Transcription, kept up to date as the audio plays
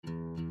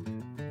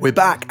We're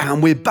back,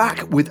 and we're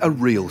back with a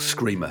real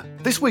screamer.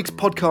 This week's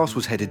podcast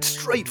was headed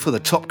straight for the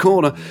top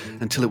corner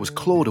until it was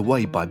clawed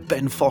away by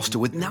Ben Foster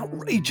with an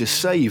outrageous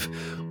save.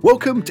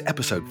 Welcome to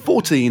episode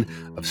 14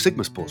 of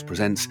Sigma Sports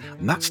Presents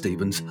Matt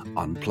Stevens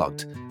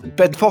Unplugged. And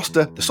Ben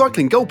Foster, the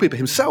cycling goalkeeper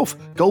himself,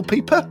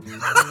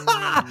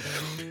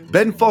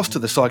 Ben Foster,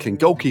 the cycling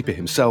goalkeeper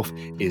himself,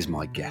 is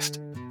my guest.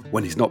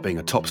 When he's not being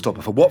a top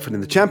stopper for Watford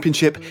in the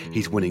Championship,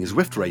 he's winning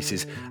Zwift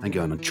races and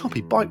going on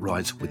choppy bike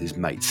rides with his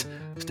mates.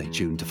 Stay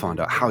tuned to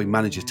find out how he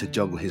manages to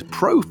juggle his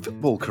pro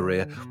football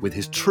career with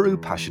his true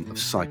passion of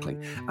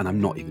cycling. And I'm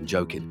not even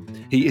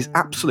joking. He is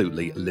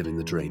absolutely living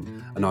the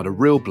dream. And I had a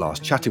real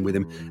blast chatting with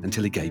him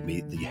until he gave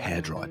me the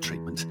hairdryer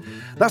treatment.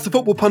 That's the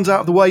football puns out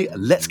of the way.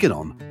 Let's get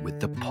on with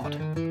the pod.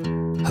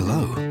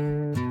 Hello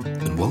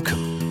and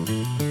welcome.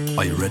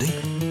 Are you ready?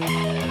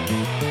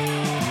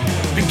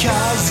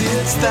 Because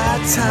it's that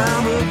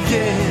time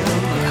again.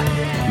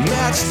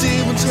 Matt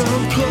Stevens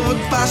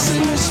Unplugged by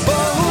Sigma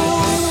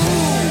Sports.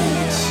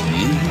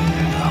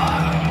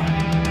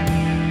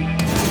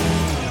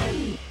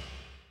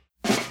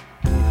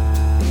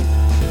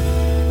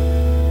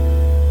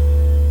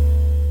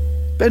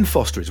 Ben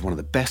Foster is one of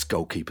the best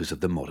goalkeepers of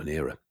the modern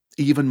era.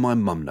 Even my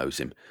mum knows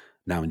him.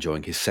 Now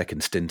enjoying his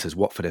second stint as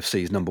Watford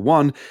FC's number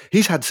one,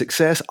 he's had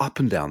success up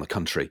and down the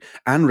country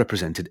and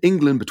represented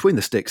England between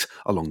the sticks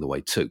along the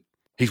way too.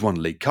 He's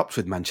won League Cups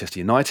with Manchester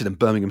United and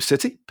Birmingham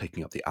City,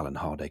 picking up the Alan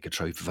Hardacre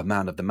Trophy for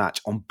Man of the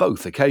Match on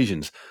both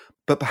occasions.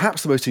 But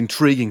perhaps the most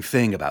intriguing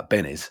thing about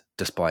Ben is,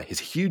 despite his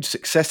huge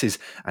successes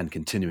and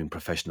continuing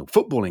professional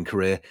footballing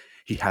career,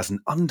 he has an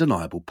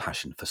undeniable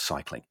passion for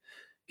cycling.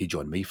 He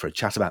joined me for a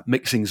chat about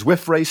mixing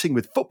Zwift racing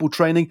with football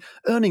training,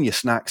 earning your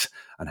snacks,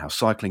 and how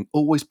cycling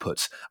always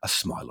puts a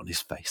smile on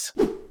his face.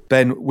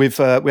 Ben, we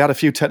had a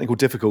few technical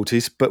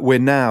difficulties, but we're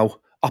now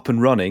up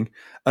and running.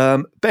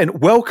 Ben,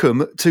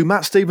 welcome to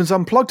Matt Stevens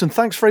Unplugged, and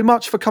thanks very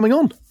much for coming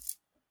on.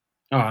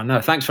 Oh,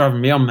 no, thanks for having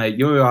me on, mate.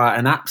 You are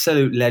an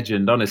absolute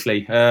legend,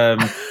 honestly.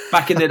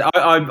 Back in the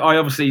I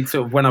obviously,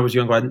 sort of when I was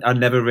younger, I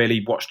never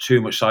really watched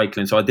too much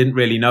cycling, so I didn't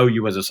really know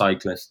you as a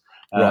cyclist.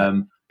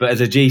 Right. But as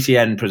a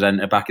GCN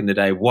presenter back in the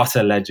day, what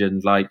a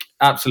legend, like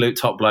absolute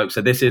top bloke. So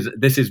this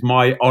is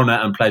my honour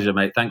and pleasure,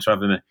 mate. Thanks for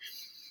having me.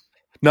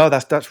 No,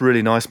 that's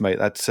really nice, mate.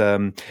 That's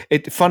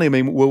funny. I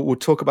mean, we'll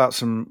talk about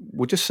some.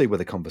 We'll just see where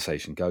the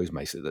conversation goes,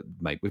 mate.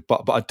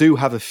 But I do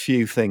have a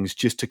few things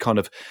just to kind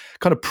of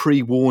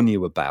pre-warn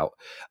you about.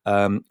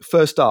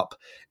 First up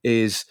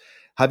is,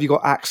 have you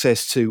got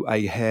access to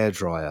a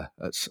hairdryer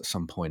at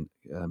some point?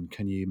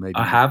 Can you maybe?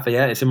 I have.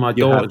 Yeah, it's in my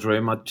daughter's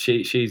room.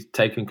 She's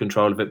taken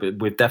control of it, but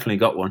we've definitely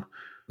got one.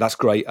 That's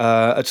great.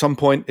 At some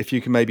point, if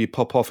you can maybe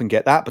pop off and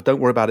get that, but don't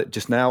worry about it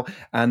just now.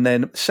 And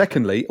then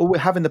secondly, all we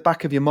have in the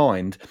back of your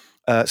mind,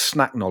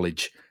 snack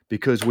knowledge,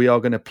 because we are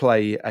going to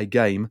play a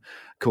game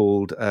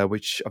called,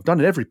 which I've done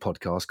in every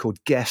podcast,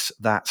 called Guess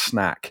That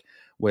Snack,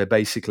 where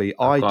basically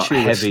I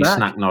choose heavy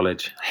snack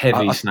knowledge.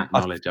 Snack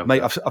knowledge,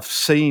 mate. I've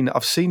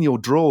seen your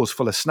drawers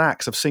full of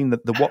snacks. I've seen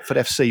the Watford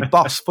FC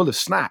bus full of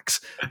snacks,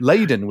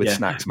 laden with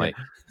snacks, mate.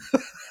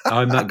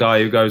 I'm that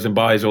guy who goes and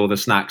buys all the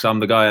snacks. I'm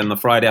the guy on the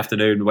Friday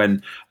afternoon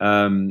when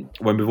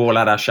we've all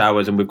had our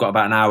showers and we've got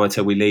about an hour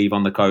till we leave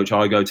on the coach.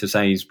 I go to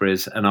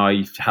Sainsbury's and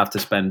I have to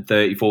spend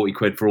 30, 40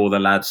 quid for all the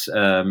lads.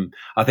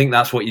 I think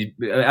that's what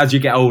as you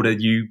get older,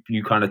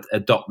 you kind of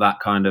adopt that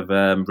kind of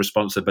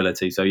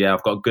responsibility. So yeah,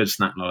 I've got good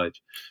snack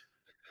knowledge.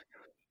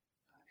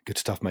 Good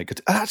stuff, mate.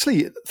 Good.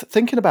 Actually,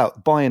 thinking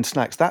about buying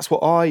snacks, that's what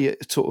I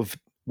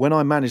when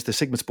I managed the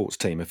Sigma Sports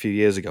team a few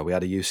years ago, we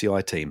had a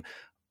UCI team.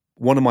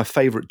 One of my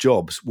favourite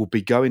jobs would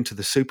be going to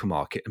the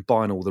supermarket and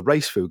buying all the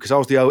race food, because I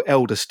was the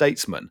elder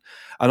statesman,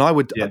 and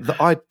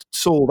I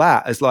saw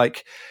that as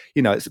like,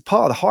 it's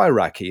part of the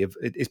hierarchy of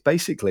it's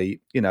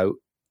basically,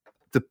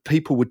 the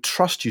people would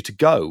trust you to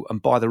go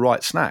and buy the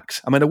right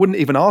snacks. I mean, I wouldn't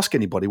even ask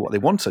anybody what they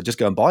want, so just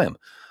go and buy them.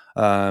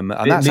 And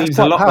it means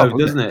a lot, powerful,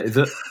 though, doesn't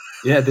it?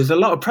 Yeah, there's a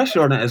lot of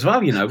pressure on it as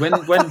well,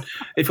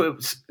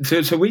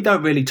 so we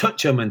don't really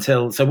touch them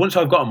until, so once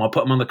I've got them, I'll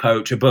put them on the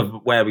coach above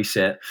where we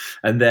sit,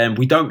 and then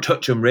we don't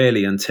touch them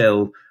really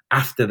until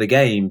after the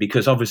game,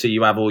 because obviously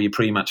you have all your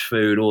pre-match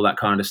food, all that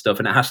kind of stuff,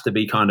 and it has to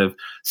be kind of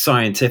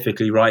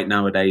scientifically right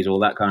nowadays, all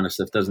that kind of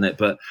stuff, doesn't it?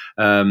 But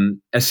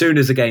as soon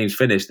as the game's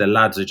finished, the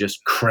lads are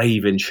just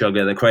craving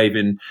sugar, they're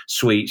craving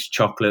sweets,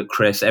 chocolate,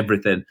 crisps,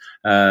 everything,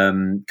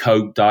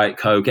 Coke, Diet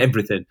Coke,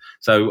 everything.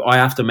 So I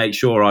have to make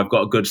sure I've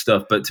got good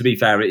stuff, but to be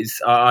fair,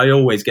 I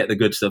always get the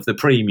good stuff, the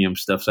premium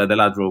stuff, so the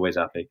lads are always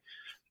happy.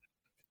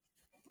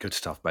 Good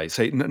stuff, mate.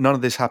 See, none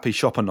of this happy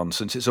shopper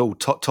nonsense. It's all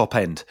top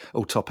end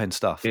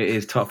stuff. It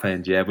is top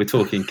end, yeah. We're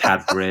talking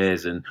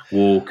Cadbury's and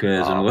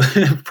Walkers and all,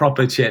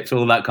 proper chips,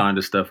 all that kind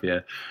of stuff,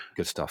 yeah.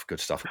 Good stuff.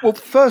 Well,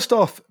 first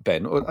off,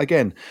 Ben,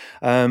 again,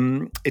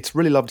 it's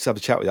really lovely to have a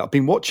chat with you. I've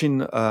been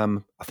watching,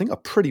 I think I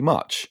pretty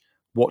much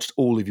watched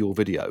all of your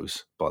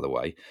videos, by the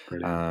way,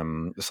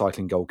 the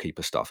cycling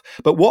goalkeeper stuff.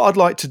 But what I'd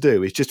like to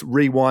do is just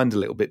rewind a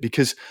little bit,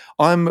 because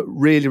I'm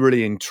really,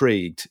 really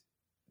intrigued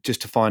just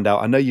to find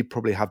out. I know you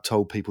probably have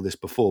told people this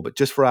before, but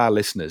just for our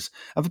listeners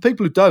and for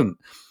people who don't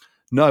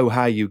know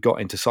how you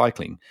got into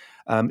cycling.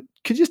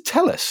 Could you just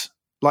tell us,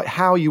 like,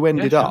 how you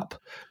ended up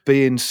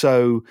being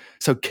so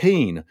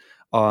keen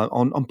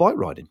on bike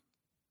riding?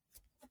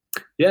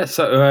 Yeah,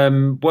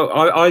 so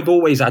I've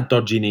always had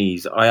dodgy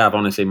knees. I have,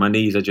 honestly. My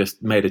knees are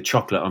just made of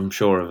chocolate. I'm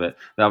sure of it.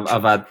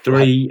 I've had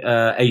 3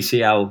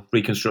 ACL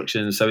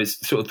reconstructions, so it's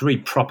sort of 3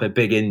 proper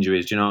big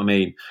injuries. Do you know what I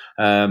mean?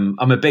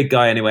 I'm a big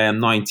guy anyway. I'm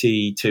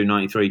 92,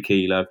 93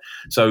 kilo.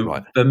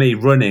 So for me,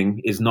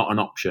 running is not an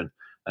option.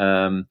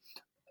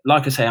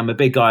 Like I say, I'm a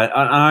big guy.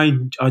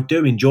 I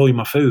do enjoy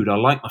my food. I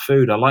like my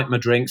food. I like my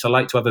drinks. I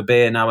like to have a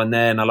beer now and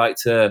then. I like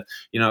to,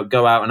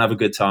 go out and have a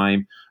good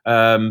time.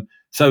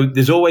 So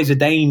there's always a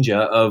danger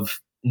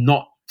of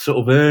not sort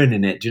of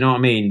earning it. Do you know what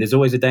I mean? There's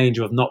always a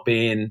danger of not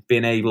being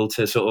able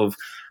to sort of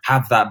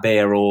have that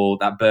beer or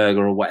that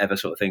burger or whatever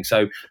sort of thing.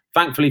 So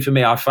thankfully for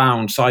me, I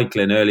found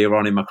cycling earlier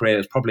on in my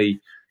career.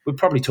 We're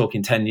probably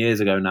talking 10 years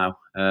ago now.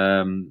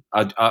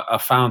 I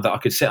found that I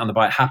could sit on the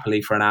bike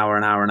happily for an hour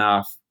and a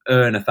half,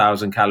 earn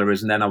 1,000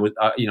 calories, and then I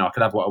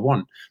could have what I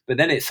want. But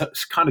then it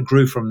kind of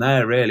grew from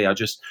there, really. I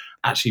just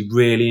actually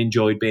really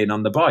enjoyed being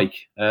on the bike.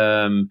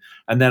 And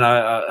then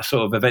I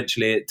sort of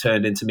eventually it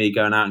turned into me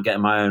going out and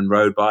getting my own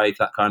road bike,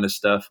 that kind of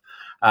stuff.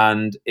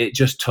 And it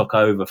just took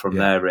over from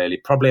there, really.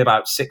 Probably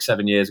about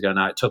 6-7 years ago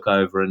now, it took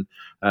over. And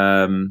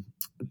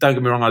don't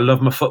get me wrong, I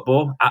love my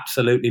football,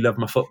 absolutely love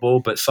my football,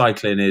 but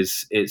cycling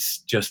it's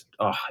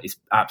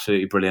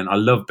absolutely brilliant. I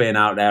love being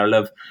out there. I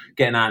love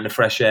getting out in the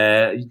fresh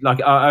air.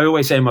 Like I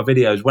always say in my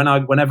videos,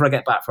 whenever I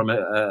get back from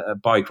a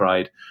bike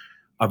ride,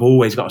 I've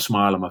always got a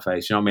smile on my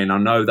face. You know what I mean? I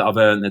know that I've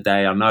earned the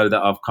day. I know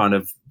that I've kind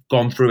of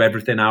gone through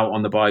everything out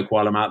on the bike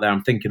while I'm out there.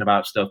 I'm thinking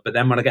about stuff. But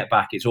then when I get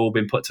back, it's all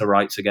been put to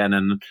rights again,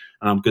 and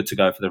I'm good to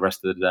go for the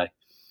rest of the day.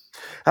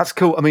 That's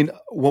cool. I mean,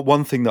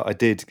 one thing that I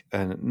did,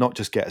 and not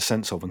just get a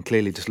sense of, and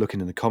clearly just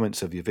looking in the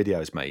comments of your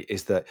videos, mate,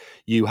 is that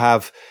you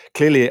have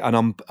clearly, and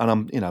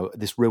I'm,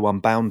 this real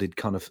unbounded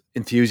kind of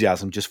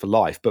enthusiasm just for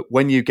life. But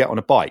when you get on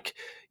a bike,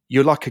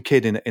 you're like a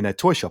kid in a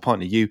toy shop,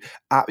 aren't you?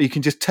 You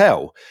can just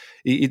tell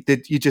you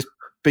just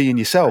being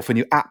yourself, and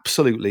you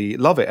absolutely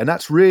love it, and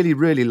that's really,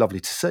 really lovely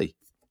to see.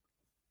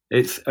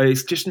 It's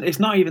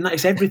not even that.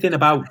 It's everything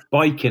about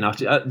biking. I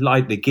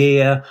like the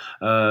gear,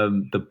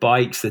 the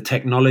bikes, the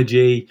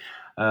technology,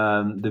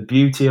 the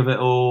beauty of it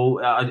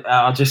all.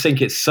 I just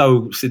think it's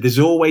so. There's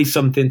always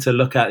something to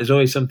look at. There's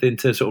always something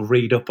to sort of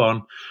read up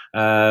on.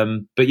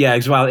 But yeah,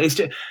 as well, it's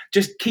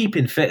just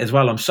keeping fit as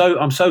well. I'm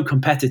so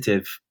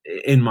competitive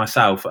in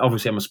myself.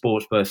 Obviously, I'm a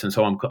sports person,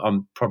 so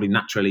I'm probably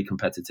naturally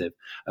competitive.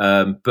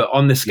 But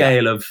on the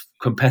scale of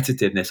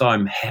competitiveness,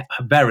 I'm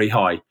very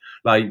high.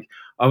 Like.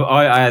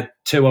 I had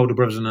 2 older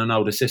brothers and an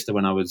older sister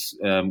when I was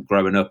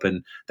growing up,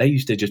 and they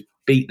used to just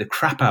beat the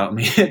crap out of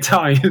me at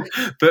times.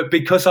 But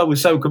because I was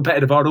so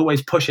competitive, I'd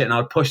always push it, and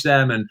I'd push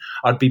them, and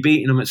I'd be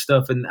beating them at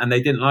stuff, and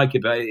they didn't like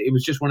it. But it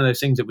was just one of those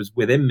things that was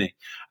within me.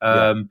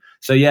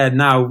 So yeah,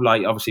 now,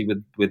 like, obviously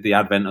with the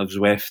advent of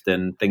Zwift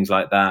and things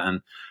like that,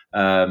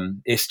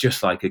 and it's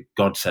just like a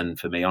godsend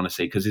for me,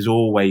 honestly, because there's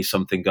always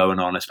something going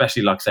on,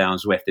 especially like say on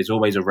Zwift. There's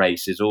always a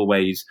race. There's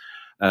always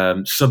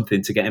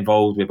something to get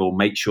involved with, or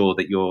make sure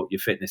that your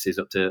fitness is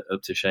up to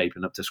shape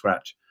and up to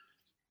scratch.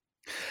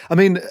 I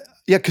mean,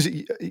 yeah, because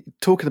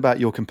talking about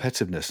your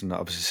competitiveness, and I've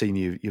obviously seen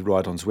you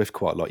ride on Zwift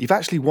quite a lot. You've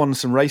actually won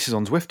some races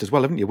on Zwift as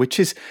well, haven't you? Which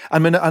is, I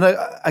mean, I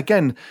know,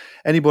 again,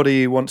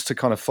 anybody who wants to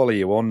kind of follow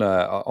you on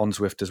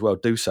Zwift as well,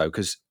 do so,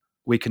 because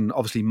we can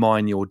obviously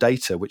mine your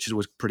data, which is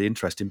always pretty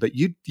interesting. But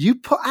you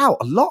put out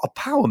a lot of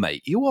power,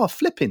 mate. You are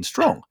flipping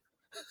strong.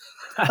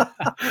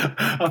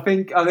 I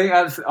think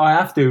that's, I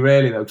have to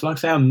really, though, because like I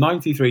say, I'm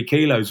 93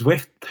 kilos.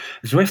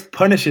 Zwift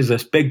punishes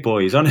us big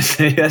boys.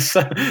 Honestly, they're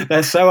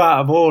so out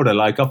of order.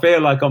 Like, I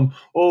feel like I'm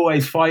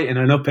always fighting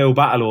an uphill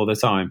battle all the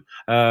time.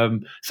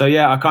 So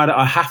yeah,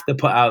 I have to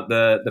put out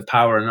the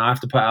power, and I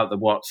have to put out the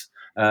watts.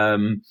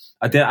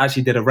 I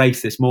did a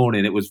race this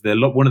morning. It was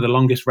one of the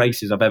longest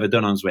races I've ever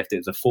done on Zwift. It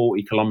was a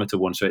 40-kilometer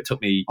one, so it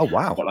took me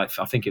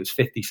I think it was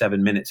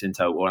 57 minutes in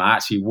total. And I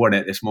actually won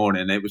it this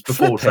morning. It was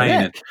before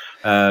training.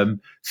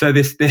 So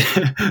this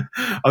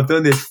I've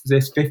done this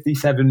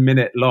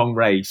 57-minute long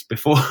race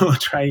before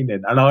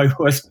training, and I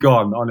was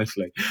gone,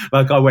 honestly.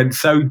 Like, I went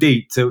so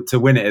deep to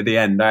win it at the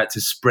end. I had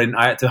to sprint.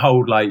 I had to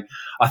hold, like,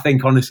 I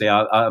think, honestly,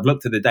 I've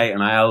looked at the date,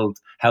 and I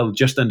held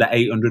just under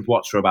 800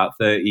 watts for about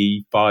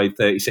 35,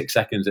 36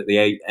 seconds at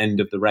the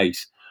end of the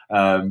race,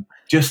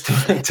 just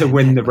to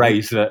win the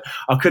race.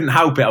 I couldn't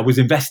help it. I was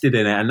invested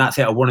in it, and that's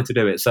it. I wanted to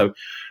do it. So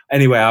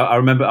anyway, I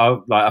remember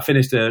I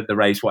finished the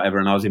race, whatever,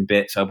 and I was in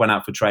bits. So I went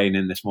out for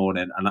training this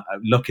morning, and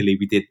luckily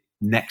we did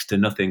next to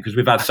nothing, because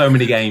we've had so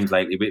many games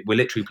lately. We're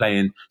literally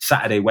playing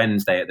Saturday,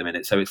 Wednesday at the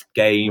minute. So it's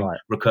game,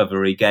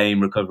 recovery,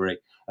 game, recovery.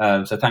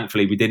 So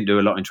thankfully we didn't do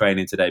a lot in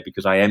training today,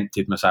 because I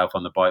emptied myself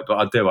on the bike.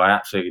 But I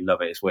absolutely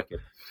love it. It's wicked.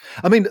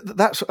 I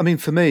mean,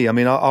 for me, I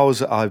mean,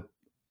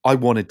 I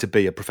wanted to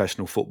be a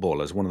professional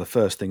footballer. One of the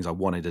first things I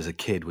wanted as a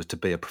kid was to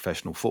be a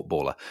professional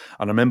footballer.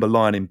 And I remember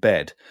lying in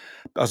bed.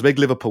 I was a big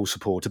Liverpool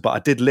supporter, but I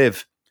did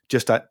live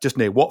just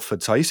near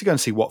Watford. So I used to go and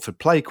see Watford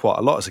play quite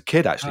a lot as a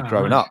kid, actually,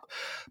 growing up.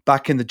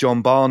 back in the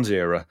John Barnes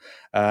era,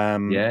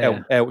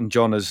 Yeah. Elton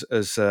John as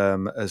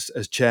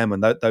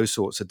chairman, those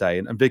sorts of day,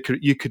 and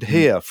you could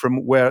hear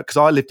from where, because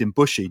I lived in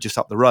Bushey, just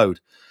up the road,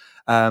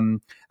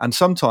 and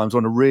sometimes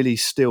on a really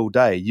still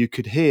day, you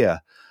could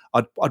hear.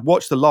 I'd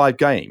watch the live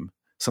game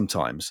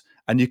sometimes,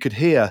 and you could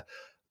hear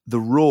the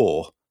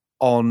roar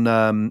on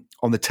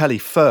the telly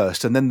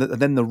first, and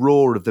then the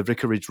roar of the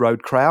Vicarage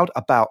Road crowd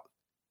about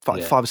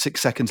 5 or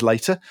 6 seconds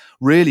later.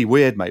 Really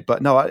weird, mate.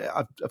 But no,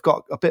 I've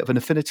got a bit of an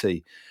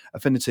affinity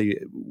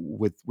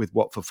with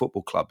Watford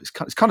Football Club. It's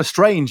kind of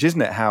strange,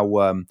 isn't it?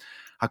 How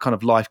kind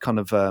of life kind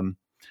of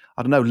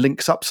I don't know,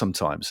 links up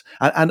sometimes.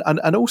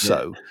 And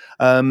also,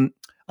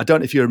 I don't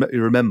know if you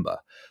remember,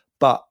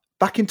 but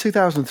back in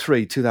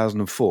 2003,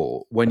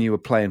 2004, when you were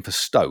playing for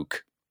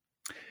Stoke,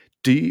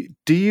 do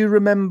you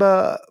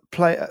remember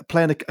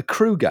playing a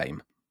crew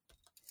game?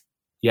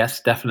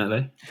 Yes,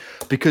 definitely.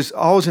 Because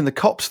I was in the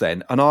Cops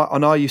then, and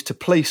I used to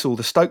police all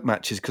the Stoke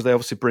matches because they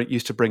obviously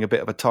used to bring a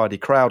bit of a tidy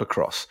crowd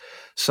across.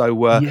 So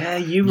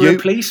you were a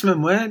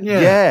policeman, weren't you?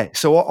 Yeah.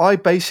 So I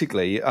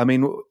basically, I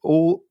mean,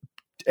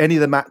 any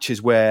of the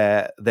matches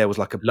where there was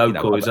like a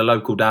local, it was a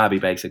local derby,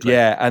 basically.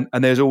 Yeah,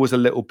 and there's always a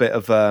little bit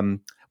of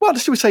well,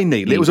 should we say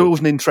needle? It was always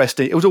an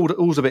interesting. It was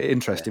always a bit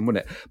interesting,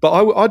 wasn't it?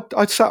 But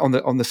I sat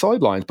on the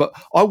sidelines, but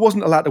I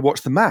wasn't allowed to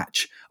watch the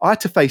match. I had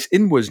to face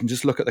inwards and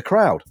just look at the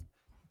crowd.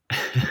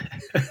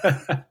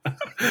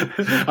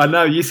 I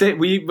know you see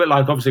but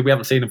like obviously we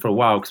haven't seen them for a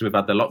while because we've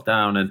had the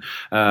lockdown and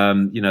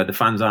the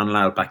fans aren't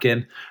allowed back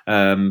in,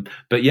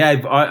 but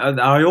yeah,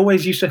 I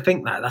always used to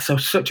think that's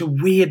such a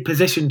weird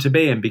position to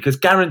be in, because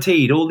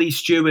guaranteed all these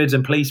stewards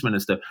and policemen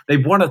and stuff, they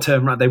want to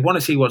turn around, they want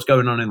to see what's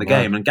going on in the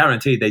game, and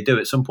guaranteed they do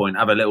at some point,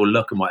 have a little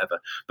look and whatever,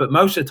 but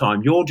most of the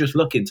time you're just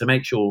looking to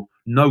make sure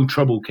no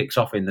trouble kicks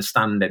off in the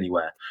stand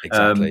anywhere.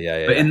 Exactly.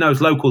 But in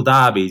those local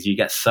derbies you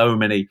get so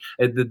many.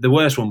 The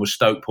worst one was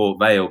Stoke Port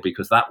Vale,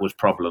 because that was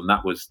problem.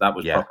 That was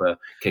proper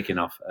kicking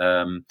off.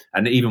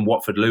 And even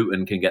Watford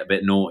Luton can get a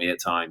bit naughty at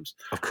times.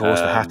 Of course,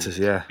 the Hatters,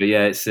 yeah. But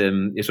yeah,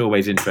 it's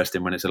always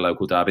interesting when it's a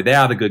local derby. They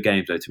are the good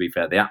games, though. To be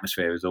fair, the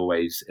atmosphere is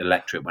always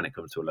electric when it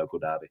comes to a local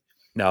derby.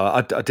 No,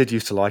 I did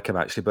used to like them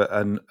actually, but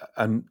and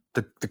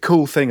the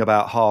cool thing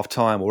about half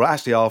time, or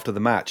actually after the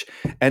match,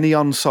 any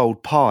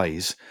unsold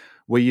pies,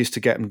 we used to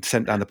get them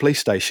sent down the police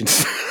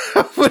stations.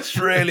 It was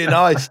really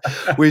nice.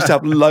 We used to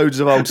have loads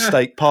of old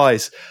steak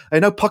pies. You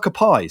know, Pucker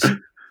pies.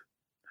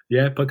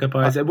 Yeah, Pucker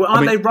pies. Well,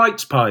 aren't they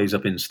Wright's pies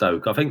up in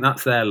Stoke? I think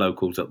that's their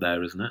locals up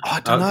there, isn't it? I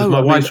don't know.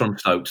 My wife's from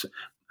Stoke.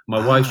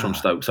 My wife's from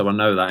Stoke, so I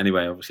know that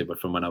anyway, obviously, but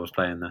from when I was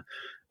playing there.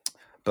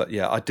 But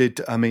yeah, I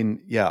did. I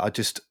mean, yeah, I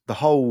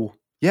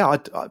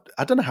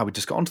don't know how we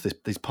just got onto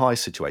this pie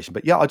situation,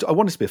 but yeah, I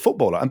wanted to be a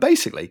footballer. And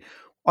basically,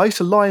 I used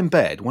to lie in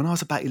bed when I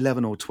was about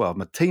 11 or 12.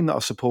 My team that I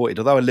supported,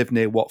 although I lived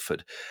near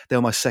Watford, they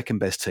were my second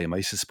best team. I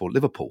used to support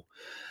Liverpool.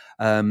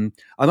 And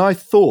I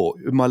thought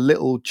in my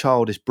little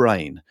childish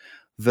brain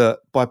that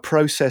by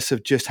process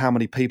of just how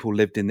many people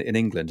lived in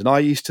England, and I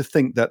used to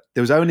think that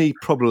there was only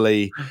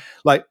probably,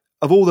 like,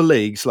 of all the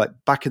leagues, like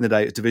back in the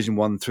day, it was Division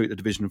 1 through to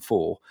Division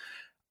 4,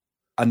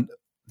 and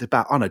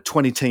about, I don't know,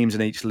 20 teams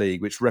in each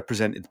league, which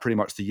represented pretty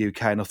much the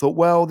UK. And I thought,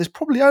 well, there's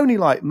probably only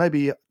like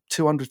maybe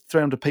 200,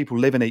 300 people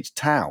live in each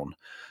town.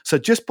 So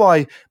just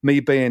by me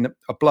being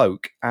a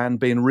bloke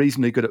and being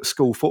reasonably good at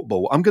school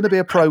football, I'm going to be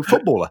a pro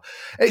footballer.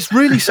 It's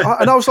really,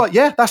 and I was like,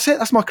 yeah, that's it.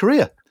 That's my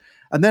career.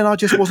 And then I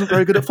just wasn't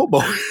very good at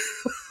football.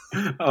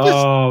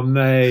 Oh,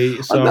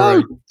 mate,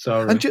 sorry.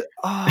 And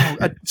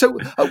so,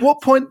 at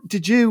what point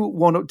did you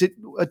want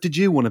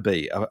to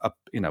be a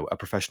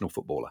professional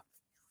footballer?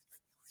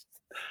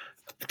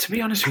 To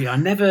be honest with you, I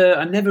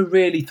never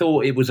really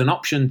thought it was an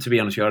option. To be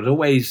honest with you,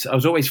 I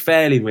was always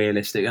fairly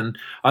realistic, and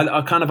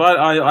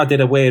I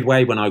did a weird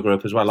way when I grew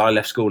up as well. I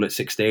left school at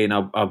 16.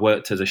 I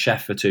worked as a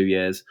chef for 2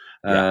 years.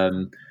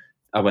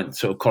 I went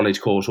sort of college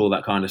course, all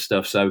that kind of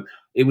stuff. So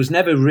it was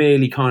never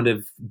really kind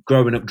of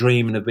growing up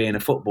dreaming of being a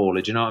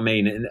footballer. Do you know what I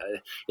mean?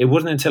 It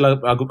wasn't until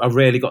I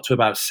really got to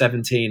about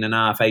 17 and a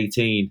half,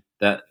 18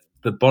 that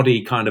the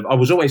body kind of, I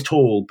was always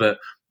tall, but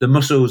the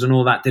muscles and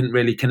all that didn't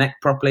really connect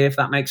properly, if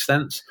that makes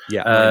sense.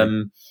 Yeah.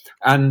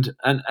 And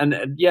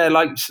yeah,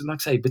 like I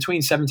say,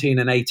 between 17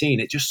 and 18,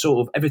 it just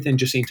sort of, everything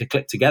just seemed to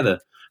click together.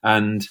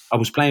 And I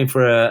was playing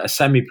for a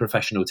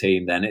semi-professional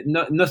team then.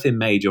 Nothing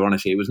major,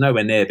 honestly. It was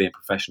nowhere near being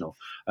professional.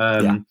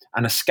 And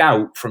a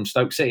scout from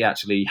Stoke City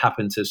actually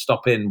happened to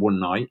stop in one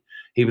night.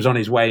 He was on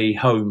his way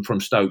home from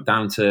Stoke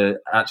down to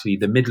actually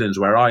the Midlands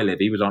where I live.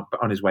 He was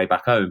on his way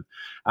back home.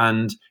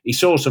 And he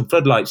saw some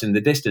floodlights in the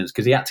distance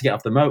because he had to get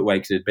off the motorway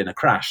because there had been a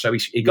crash. So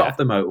he got off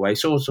the motorway,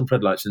 saw some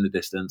floodlights in the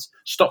distance,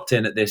 stopped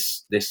in at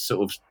this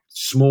sort of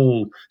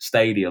small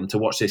stadium to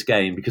watch this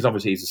game because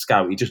obviously he's a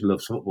scout. He just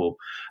loves football.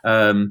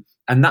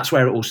 And that's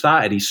where it all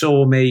started. He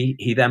saw me.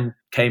 He then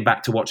came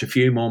back to watch a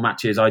few more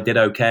matches. I did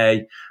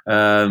okay.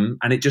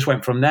 And it just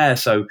went from there.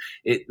 So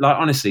it, like,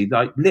 honestly,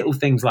 like little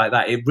things like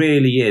that, it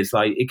really is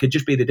like, it could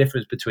just be the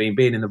difference between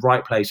being in the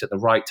right place at the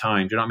right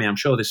time. Do you know what I mean? I'm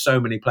sure there's so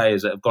many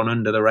players that have gone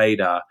under the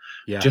radar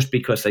just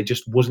because they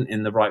just wasn't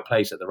in the right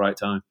place at the right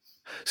time.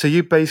 So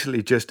you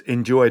basically just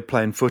enjoyed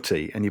playing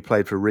footy, and you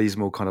played for a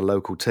reasonable kind of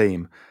local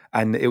team,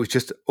 and it was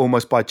just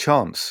almost by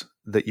chance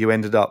that you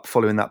ended up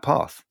following that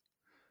path.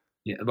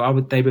 Yeah,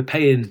 but they were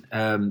paying.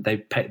 They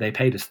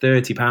paid us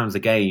 £30 a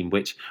game,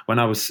 which when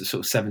I was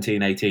sort of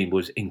 17, 18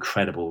 was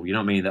incredible. You know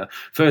what I mean? That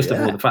first of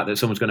all, the fact that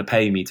someone's going to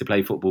pay me to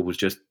play football was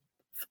just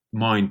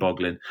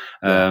mind-boggling.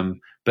 Yeah.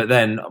 But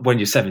then when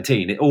you're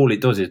 17, all it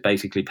does is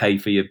basically pay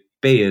for your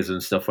beers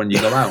and stuff when you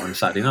go out on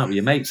Saturday night with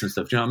your mates and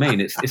stuff. Do you know what I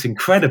mean? It's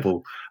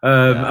incredible.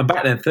 And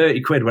back then,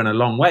 30 quid went a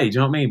long way. Do you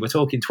know what I mean? We're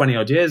talking 20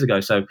 odd years ago.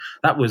 So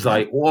that was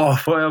like,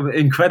 whoa,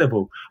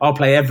 incredible. I'll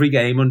play every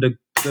game under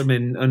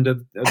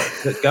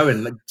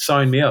going, like,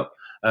 sign me up.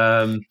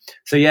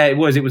 So yeah, it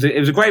was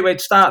a great way to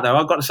start, though.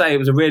 I've got to say, it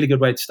was a really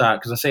good way to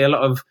start, because I see a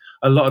lot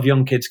of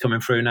young kids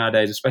coming through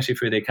nowadays, especially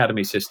through the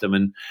academy system,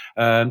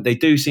 and they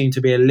do seem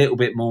to be a little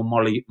bit more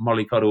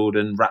mollycoddled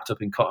and wrapped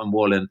up in cotton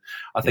wool. And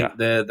I think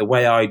the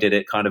way I did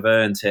it kind of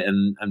earned it,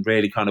 and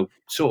really kind of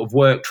sort of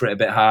worked for it a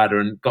bit harder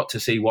and got to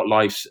see what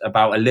life's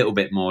about a little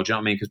bit more. Do you know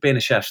what I mean? Because being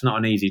a chef's not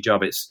an easy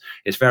job. It's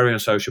very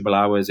unsociable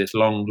hours. It's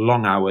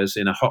long hours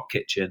in a hot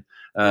kitchen.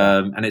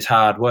 And it's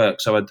hard work.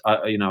 So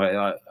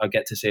I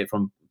get to see it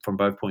from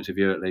both points of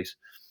view, at least.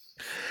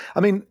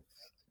 I mean,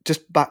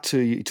 just back to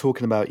you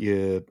talking about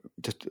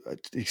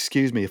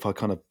excuse me if I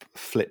kind of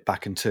flip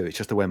back into it's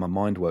just the way my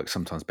mind works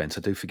sometimes, Ben.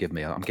 So do forgive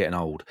me. I'm getting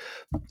old.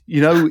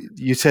 You know,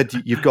 you said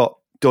you've got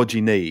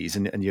dodgy knees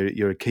and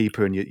you're a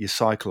keeper and you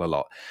cycle a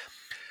lot.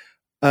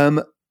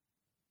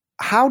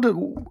 How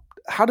do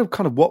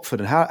kind of Watford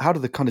and how do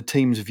the kind of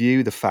teams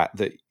view the fact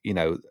that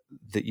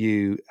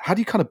how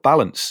do you kind of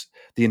balance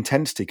the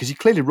intensity? Because you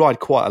clearly ride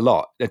quite a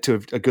lot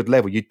to a good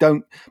level. You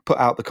don't put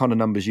out the kind of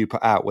numbers you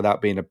put out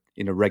without being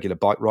a regular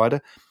bike rider.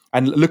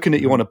 And looking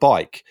at you on a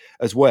bike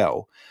as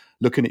well,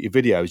 looking at your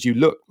videos, you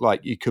look like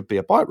you could be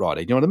a bike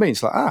rider. You know what I mean?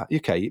 It's like,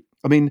 okay.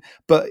 I mean,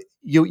 but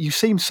you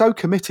seem so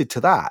committed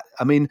to that.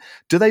 I mean,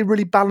 do they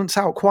really balance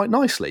out quite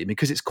nicely?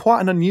 Because it's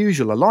quite an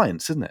unusual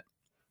alliance, isn't it?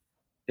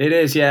 It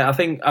is, yeah. I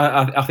think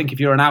if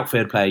you're an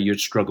outfield player, you'd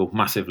struggle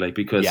massively,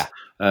 because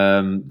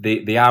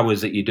the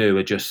hours that you do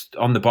are just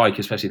on the bike,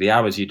 especially the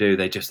hours you do.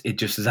 It just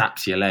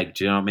zaps your leg.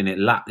 Do you know what I mean?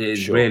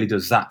 It really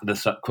does zap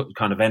the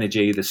kind of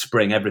energy, the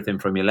spring, everything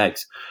from your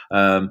legs.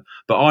 But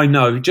I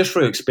know just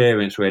through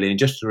experience, really, and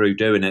just through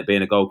doing it,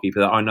 being a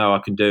goalkeeper, that I know I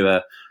can do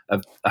a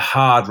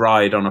hard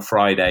ride on a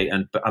Friday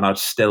and I'd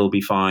still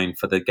be fine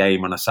for the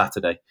game on a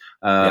Saturday.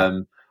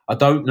 I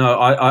don't know.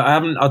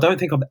 I don't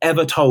think I've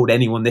ever told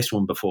anyone this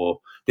one before.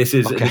 This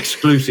is an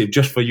exclusive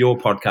just for your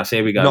podcast.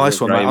 Here we go.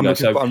 Nice one,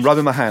 mate. I'm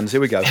rubbing my hands.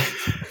 Here we go.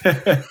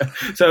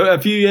 So a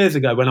few years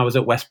ago, when I was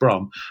at West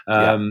Brom,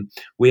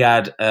 we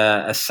had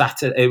a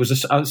Saturday. It was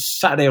a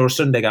Saturday or a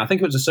Sunday game. I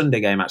think it was a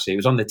Sunday game, actually. It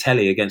was on the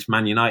telly against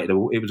Man United.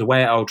 It was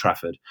away at Old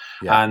Trafford,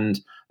 and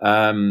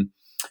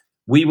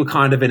we were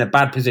kind of in a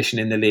bad position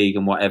in the league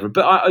and whatever.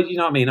 But you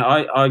know what I mean?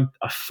 I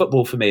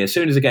football for me, as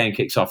soon as the game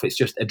kicks off, it's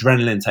just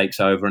adrenaline takes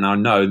over. And I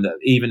know that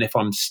even if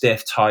I'm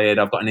stiff, tired,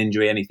 I've got an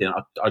injury, anything,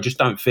 I just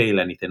don't feel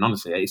anything,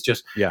 honestly. It's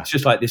just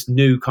like this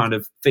new kind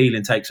of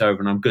feeling takes over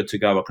and I'm good to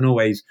go. I can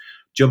always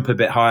jump a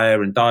bit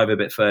higher and dive a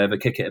bit further,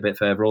 kick it a bit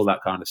further, all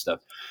that kind of stuff.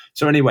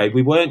 So anyway,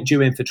 we weren't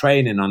due in for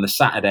training on the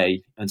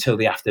Saturday until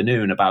the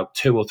afternoon, about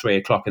 2 or 3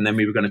 o'clock. And then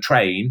we were going to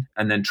train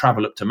and then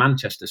travel up to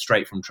Manchester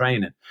straight from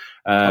training.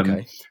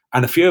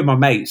 And a few of my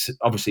mates,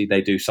 obviously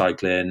they do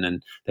cycling,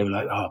 and they were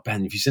like, "Oh,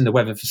 Ben, if you've seen the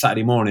weather for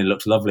Saturday morning, it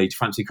looks lovely. Do you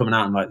fancy coming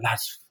out?" I'm like,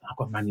 "Lads, I've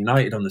got Man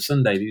United on the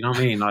Sunday." Do you know what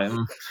I mean? Like,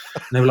 and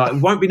they were like,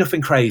 "It won't be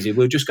nothing crazy.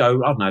 We'll just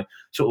go, I don't know,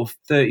 sort of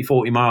 30,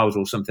 40 miles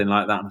or something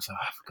like that." And I was like,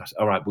 "Oh, gosh,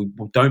 all right, we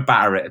don't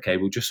batter it, okay?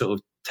 We'll just sort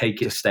of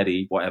take it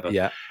steady, whatever."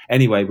 Yeah.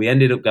 Anyway, we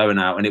ended up going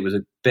out, and it was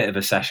a bit of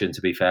a session,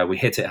 to be fair. We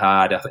hit it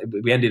hard.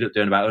 We ended up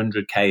doing about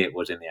 100k. It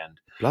was in the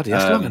end. Bloody,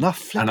 that's long enough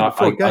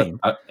for a game.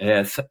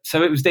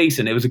 So it was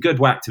decent. It was a good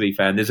whack, to be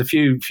fair. And there's a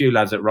few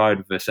lads that ride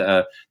with us at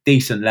a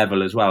decent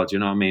level as well. Do you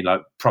know what I mean?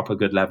 Like proper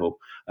good level.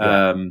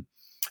 Yeah.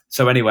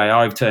 So anyway,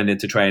 I've turned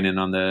into training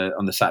on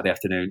the Saturday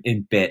afternoon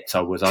in bits.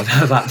 I was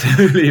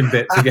absolutely in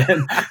bits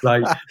again.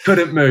 Like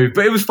couldn't move,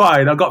 but it was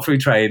fine. I got through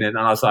training, and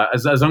I was like,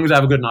 as long as I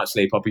have a good night's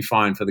sleep, I'll be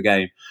fine for the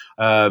game.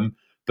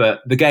 But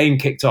the game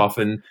kicked off,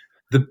 and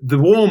the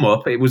warm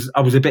up, I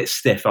was a bit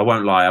stiff. I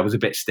won't lie, I was a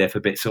bit stiff, a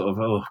bit sort of,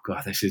 oh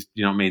god, this is,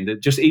 you know what I mean?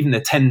 Just even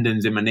the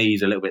tendons in my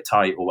knees a little bit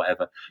tight or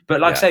whatever.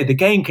 But like I say, the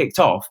game kicked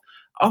off.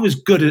 I was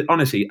good,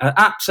 honestly,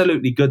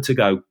 absolutely good to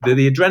go.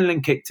 The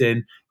adrenaline kicked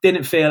in,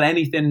 didn't feel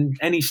anything,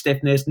 any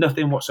stiffness,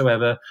 nothing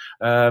whatsoever.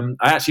 I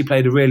actually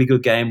played a really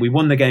good game. We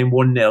won the game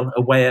 1-0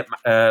 away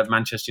at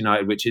Manchester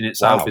United, which in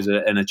itself is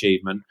an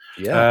achievement.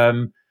 Yeah.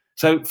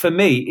 So for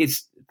me,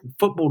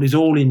 football is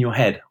all in your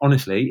head.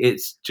 Honestly,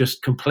 it's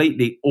just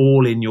completely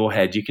all in your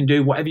head. You can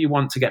do whatever you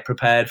want to get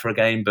prepared for a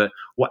game, but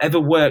whatever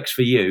works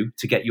for you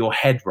to get your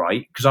head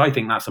right, because I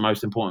think that's the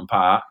most important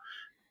part,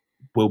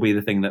 will be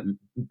the thing that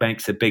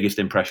makes the biggest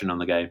impression on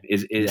the game.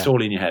 It's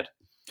all in your head.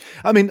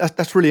 I mean,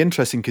 that's really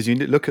interesting, because you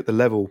look at the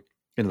level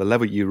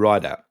you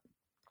ride at,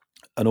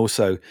 and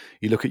also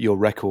you look at your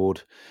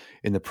record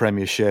in the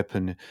Premiership,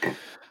 and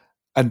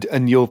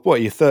And you're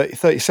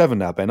 37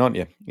 now, Ben, aren't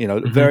you?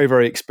 Very,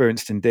 very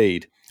experienced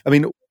indeed. I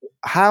mean,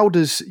 how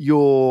does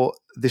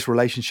this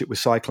relationship with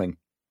cycling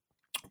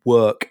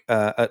work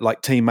at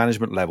like team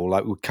management level,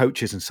 like with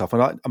coaches and stuff?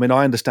 And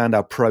I understand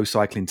how pro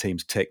cycling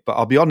teams tick, but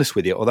I'll be honest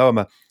with you, although I'm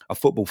a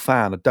football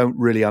fan, I don't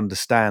really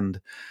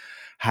understand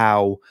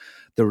how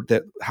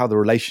the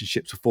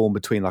relationships are formed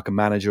between like a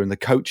manager and the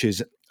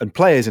coaches and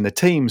players in a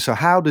team. So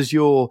how does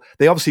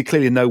they obviously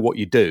clearly know what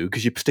you do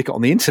because you stick it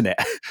on the internet,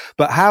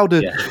 but how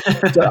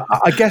so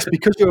I guess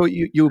because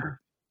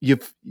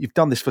you've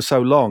done this for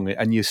so long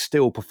and you're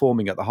still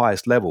performing at the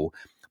highest level,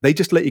 they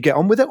just let you get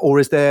on with it?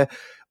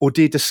 Or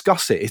do you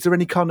discuss it? Is there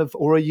any kind of,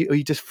 or are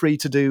you just free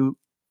to do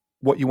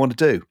what you want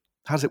to do?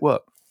 How does it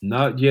work?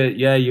 No,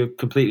 yeah, you're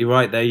completely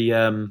right.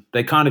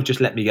 They kind of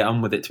just let me get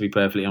on with it, to be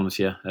perfectly honest.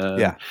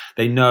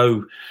 They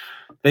know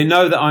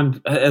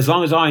that as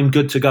long as I'm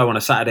good to go on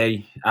a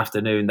Saturday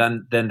afternoon,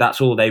 then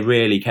that's all they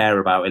really care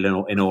about.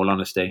 In all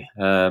honesty,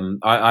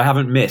 I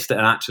haven't missed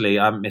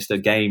a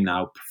game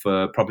now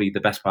for probably the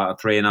best part of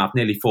 3.5,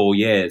 nearly 4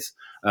 years.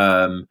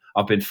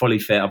 I've been fully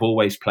fit. I've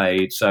always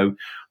played. So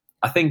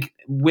I think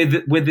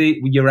with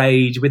your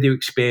age, with your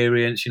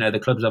experience, the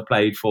clubs I've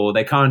played for,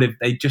 they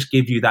just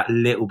give you that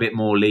little bit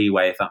more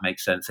leeway, if that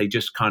makes sense. They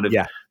just kind of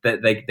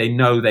they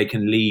know they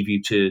can leave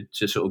you to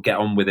sort of get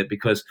on with it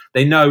because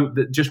they know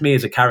that just me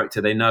as a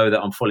character, they know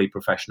that I'm fully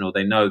professional.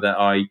 They know that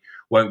I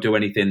won't do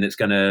anything that's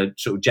going to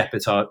sort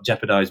of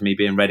jeopardize me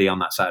being ready on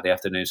that Saturday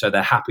afternoon. So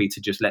they're happy to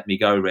just let me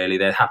go, really.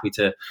 They're happy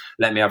to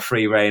let me have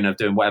free reign of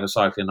doing whatever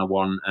cycling I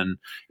want. And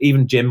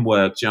even gym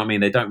work, do you know what I mean?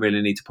 They don't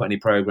really need to put any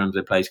programs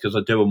in place because I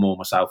do them all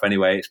myself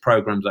anyway. It's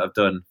programs that I've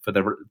done for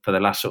the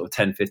last sort of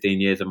 10, 15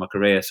 years of my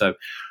career. So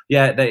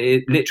yeah,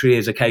 it literally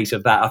is a case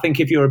of that. I think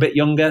if you're a bit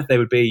younger, they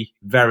would be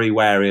very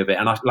wary of it.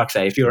 And like I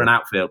say, if you're an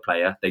outfield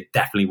player, they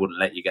definitely wouldn't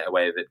let you get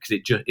away with it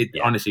because it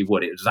honestly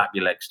would. It would zap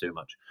your legs too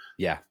much.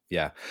 Yeah.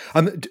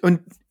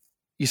 And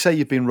you say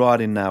you've been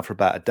riding now for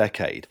about a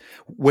decade.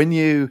 When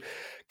you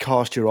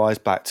cast your eyes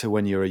back to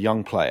when you were a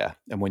young player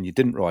and when you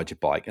didn't ride your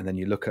bike, and then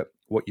you look at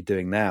what you're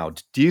doing now,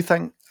 do you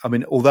think, I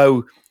mean,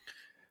 although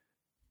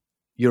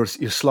you're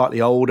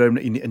slightly older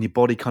and your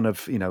body kind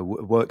of,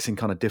 works in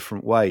kind of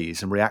different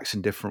ways and reacts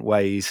in different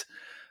ways,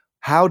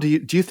 do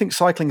you think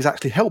cycling has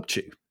actually helped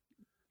you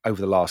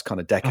over the last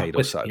kind of decade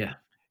or so? Yeah.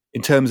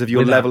 In terms of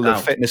your level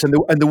of fitness and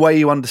the way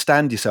you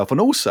understand yourself,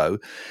 and also,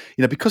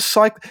 because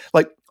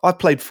I've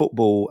played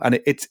football and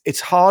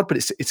it's hard, but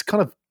it's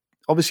kind of,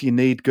 obviously you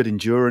need good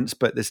endurance,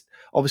 but there's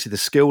obviously the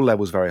skill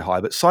level is very high.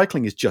 But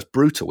cycling is just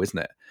brutal, isn't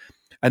it?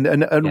 And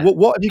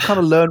what have you kind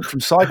of learned from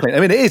cycling?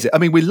 I mean, it is. I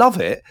mean, we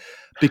love it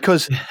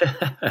because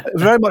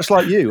very much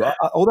like you.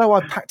 Although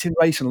I packed in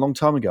racing a long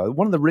time ago,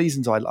 one of the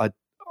reasons I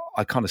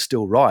kind of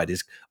still ride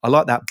is I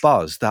like that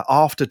buzz, that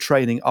after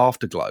training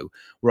afterglow,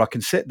 where I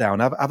can sit down,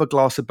 have a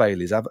glass of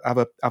Baileys, have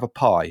a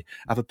pie,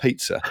 have a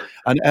pizza,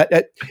 and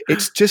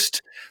it's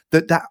just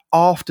that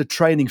after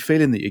training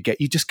feeling that you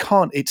get. You just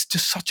can't. It's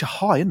just such a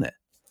high, isn't it?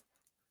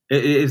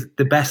 It is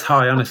the best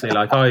high, honestly.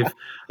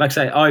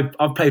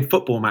 I've played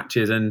football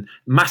matches and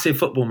massive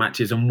football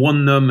matches and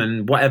won them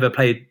and whatever.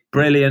 Played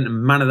brilliant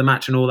and man of the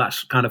match and all that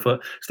kind of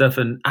stuff.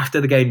 And after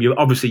the game, you're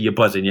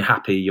buzzing, you're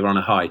happy, you're on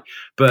a high,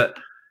 but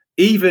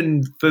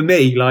even for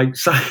me, my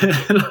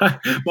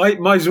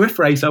Zwift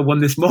race I won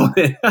this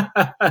morning,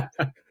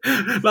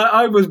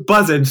 I was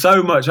buzzing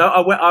so much.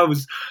 I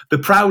was the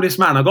proudest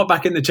man. I got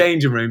back in the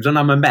changing rooms and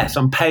I'm a mess.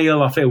 I'm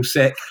pale. I feel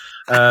sick.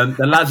 The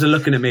lads are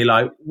looking at me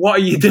like, "What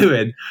are you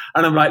doing?"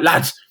 And I'm like,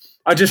 "Lads,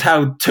 I just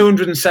held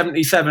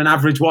 277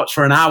 average watts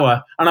for an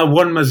hour and I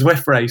won my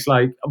Zwift race."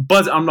 I'm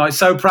like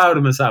so proud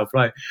of myself.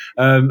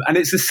 And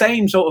it's the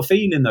same sort of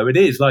feeling though. It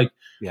is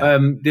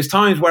there's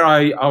times where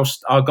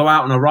I'll go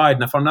out on a ride,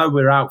 and if I know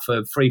we're out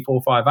for 3,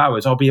 4, 5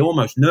 hours, I'll be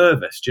almost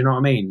nervous. Do you know what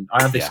I mean?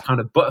 I have this kind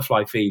of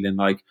butterfly feeling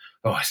like,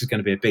 oh, this is going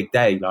to be a big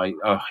day. I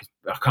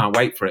can't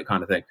wait for it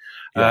kind of thing.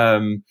 Yeah.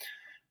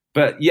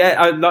 But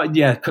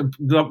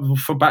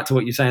for back to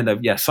what you're saying though,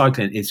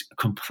 cycling is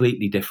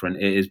completely different.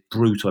 It is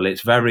brutal.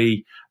 It's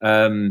very.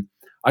 I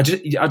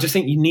just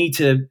think you need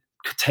to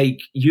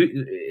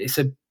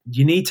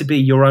you need to be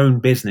your own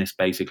business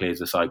basically as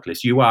a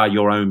cyclist. You are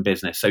your own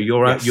business, so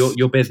your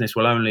business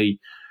will only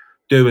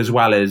do as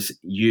well as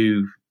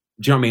you.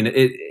 Do you know what I mean?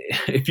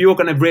 If you're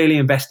going to really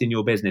invest in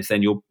your business,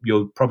 then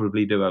you'll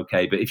probably do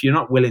okay. But if you're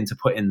not willing to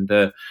put in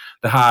the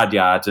hard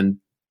yards and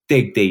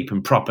dig deep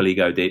and properly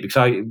go deep,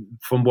 because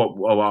from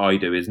what I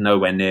do is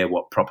nowhere near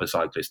what proper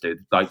cyclists do.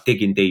 Like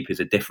digging deep is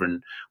a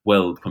different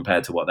world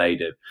compared to what they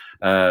do.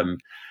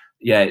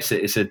 It's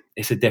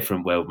a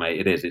different world, mate.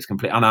 It is. It's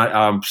complete, and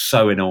I'm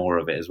so in awe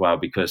of it as well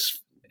because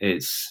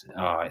it's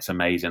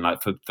amazing.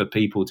 Like for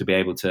people to be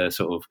able to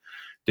sort of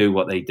do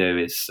what they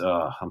do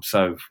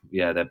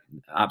they're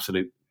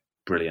absolute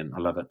brilliant. I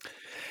love it.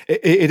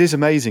 It is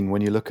amazing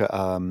when you look at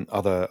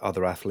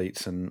other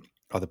athletes and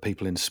other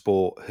people in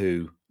sport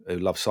who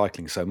love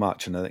cycling so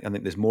much, and I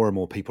think there's more and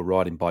more people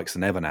riding bikes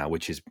than ever now,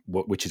 which is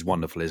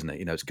wonderful, isn't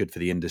it? It's good for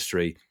the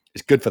industry.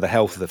 it's good for the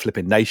health of the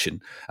flipping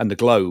nation and the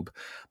globe.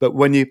 But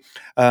when you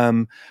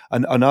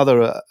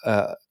another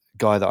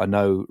guy that I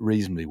know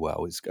reasonably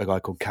well is a guy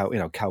called Cal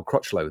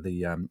Crutchlow,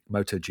 the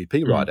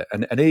MotoGP rider,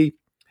 and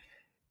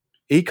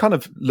he kind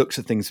of looks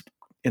at things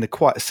in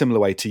quite a similar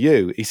way to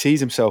you. He sees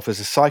himself as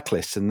a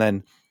cyclist and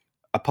then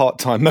a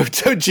part-time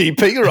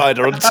MotoGP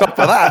rider on top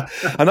of that.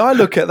 And I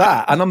look at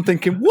that and I'm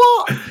thinking,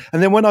 what?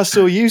 And then when I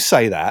saw you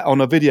say that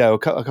on a video a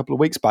couple of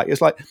weeks back,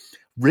 it's like,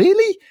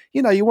 really?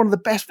 You know, you're one of the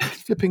best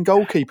flipping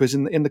goalkeepers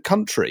in the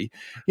country.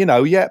 You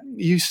know, yet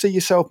you see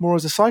yourself more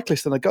as a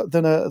cyclist than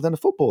a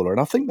footballer.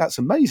 And I think that's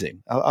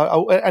amazing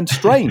and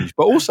strange,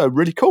 but also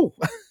really cool.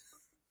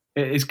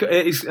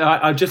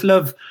 I just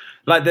love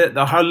like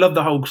I love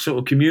the whole sort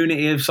of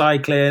community of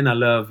cycling. I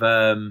love.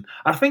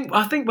 I think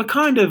we're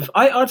kind of.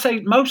 I'd say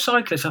most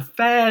cyclists are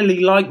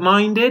fairly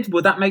like-minded.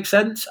 Would that make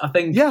sense? I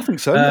think. Yeah, I think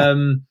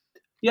so.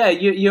 Yeah,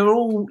 you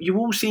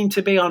all seem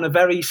to be on a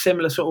very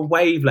similar sort of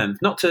wavelength.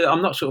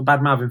 I'm not sort of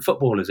bad-mouthing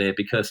footballers here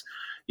because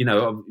you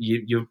know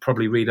you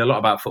probably read a lot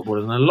about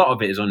footballers and a lot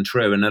of it is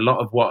untrue, and a lot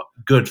of what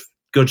good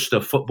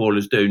stuff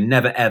footballers do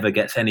never ever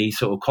gets any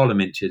sort of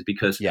column inches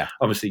because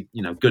obviously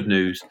you know good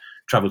news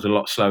travels a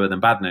lot slower than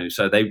bad news,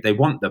 so they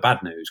want the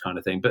bad news kind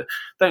of thing. But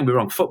don't get me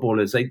wrong,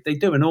 footballers they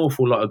do an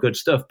awful lot of good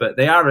stuff, but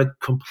they are a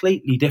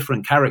completely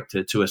different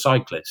character to a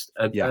cyclist,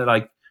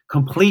 like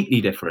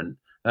completely different.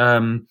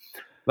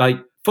 Like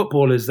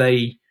footballers,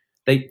 they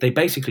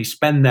basically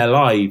spend their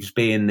lives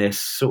being this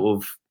sort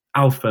of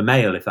alpha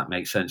male, if that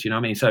makes sense. You know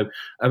what I mean? So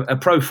a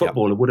pro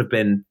footballer would have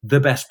been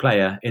the best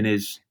player in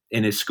his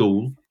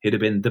school. He'd have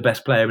been the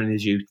best player in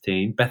his youth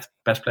team, best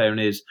player in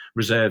his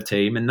reserve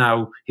team, and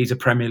now he's a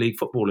Premier League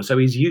footballer. So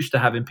he's used to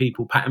having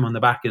people pat him on the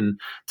back and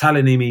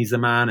telling him he's the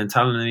man and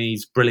telling him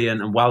he's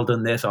brilliant and well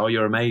done this, oh,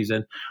 you're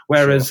amazing.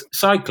 Whereas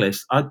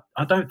cyclists, I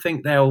don't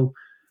think they'll,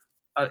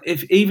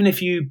 even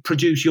if you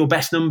produce your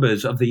best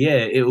numbers of the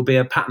year, it will be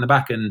a pat on the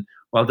back and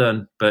well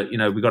done, but you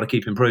know we've got to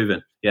keep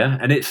improving. Yeah,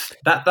 and it's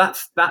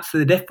that's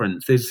the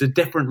difference. There's a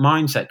different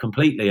mindset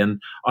completely, and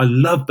I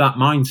love that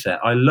mindset.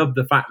 I love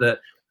the fact that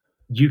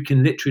you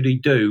can literally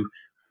do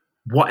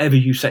whatever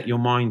you set your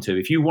mind to.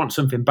 If you want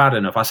something bad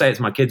enough, I say it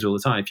to my kids all the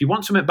time, if you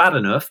want something bad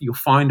enough, you'll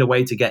find a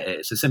way to get it.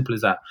 It's as simple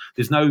as that.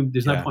 There's no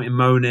point in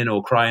moaning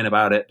or crying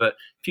about it, but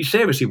if you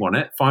seriously want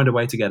it, find a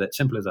way to get it.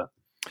 Simple as that.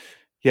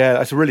 Yeah,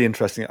 that's really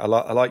interesting. I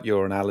like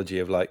your analogy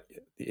of like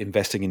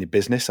investing in your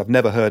business. I've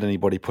never heard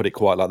anybody put it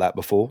quite like that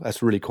before.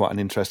 That's really quite an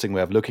interesting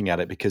way of looking at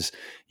it because,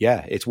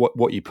 yeah, it's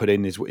what you put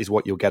in is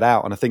what you'll get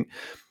out. And I think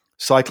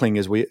cycling,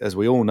 as we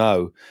all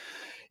know,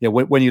 you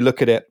know, when you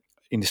look at it,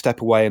 and you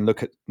step away and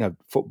look at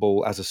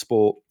football as a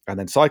sport and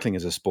then cycling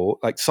as a sport,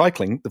 like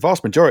cycling, the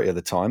vast majority of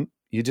the time,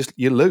 you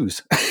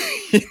lose.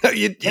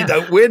 you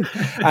don't win,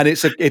 and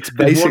it's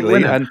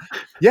basically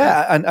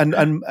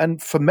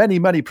and for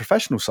many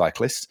professional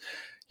cyclists,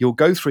 you'll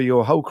go through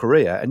your whole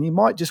career and you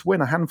might just win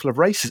a handful of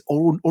races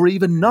or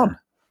even none.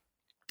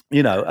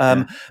 You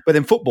know, but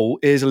then football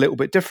is a little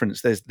bit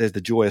different. There's the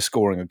joy of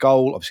scoring a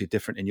goal, obviously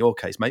different in your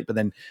case, mate. But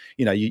then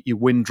you know you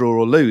win, draw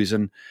or lose,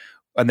 and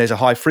there's a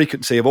high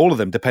frequency of all of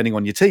them depending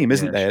on your team,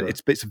 isn't there? Sure.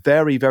 It's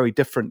very, very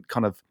different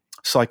kind of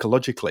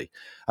psychologically.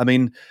 I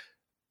mean,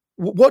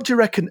 what do you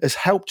reckon has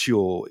helped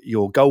your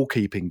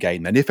goalkeeping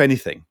game then, if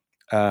anything,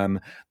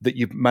 that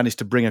you've managed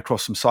to bring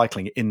across some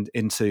cycling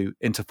into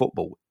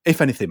football,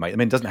 if anything, mate? I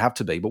mean, it doesn't have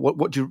to be, but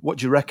what do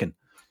you reckon?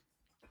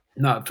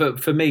 No,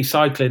 for me,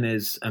 cycling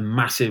is a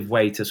massive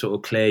way to sort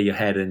of clear your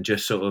head and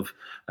just sort of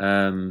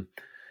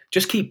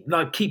just keep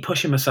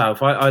pushing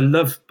myself. I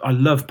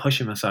love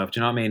pushing myself. Do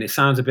you know what I mean? It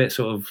sounds a bit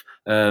sort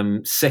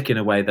of sick in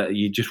a way that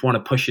you just want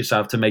to push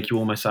yourself to make you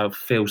almost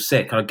feel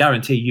sick. I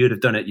guarantee you'd have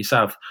done it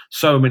yourself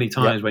so many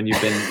times when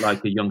you've been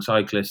like a young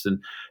cyclist and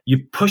you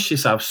push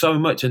yourself so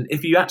much. And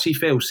if you actually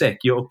feel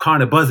sick, you're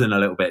kind of buzzing a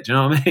little bit. Do you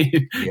know what I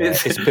mean? Yeah,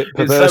 it's a bit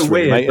perverse, so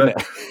weird, mate, isn't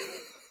it?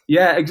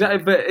 Yeah,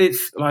 exactly. But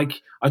it's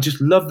like, I just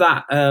love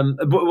that.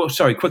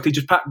 Sorry, quickly,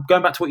 just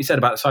going back to what you said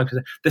about the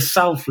cycling, the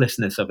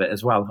selflessness of it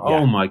as well. Yeah.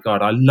 Oh my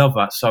God, I love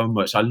that so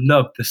much. I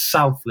love the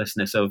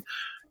selflessness of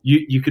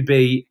you could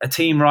be a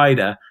team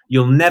rider,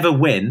 you'll never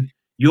win,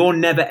 you're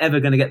never ever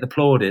going to get the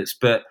plaudits,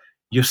 but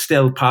you're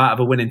still part of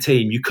a winning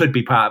team. You could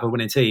be part of a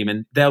winning team,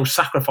 and they'll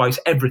sacrifice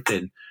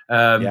everything.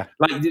 Like,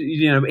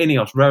 you know,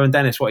 Ineos, Rowan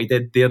Dennis, what he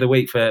did the other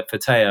week for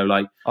Teo,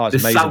 like the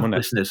amazing,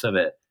 selflessness of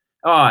it.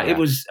 It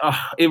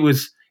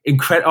was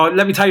incredible.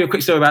 Let me tell you a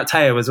quick story about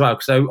Teo as well.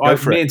 So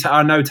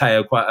I know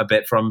Teo quite a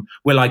bit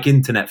we're like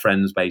internet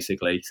friends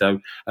basically. So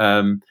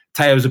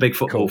Teo's a big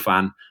football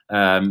fan,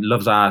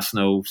 loves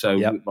Arsenal. So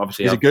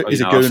obviously he's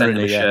a gooner in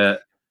the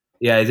shirt.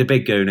 Yeah, he's a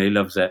big gooner. He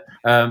loves it.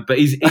 But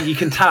you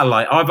can tell,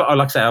 like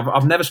I say,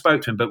 I've never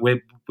spoke to him, but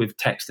we've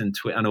text and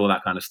Twitter and all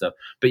that kind of stuff.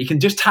 But you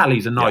can just tell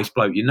he's a nice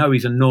bloke. You know,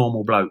 he's a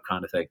normal bloke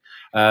kind of thing.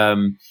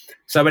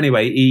 So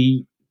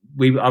anyway,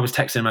 I was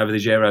texting him over the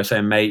Giro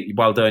saying, mate,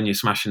 well done, you're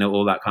smashing it,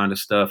 all that kind of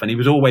stuff. And he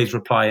was always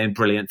replying,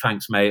 brilliant,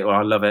 thanks, mate, or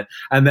I love it.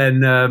 And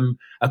then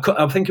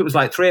I think it was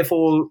like 3 or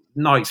 4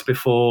 nights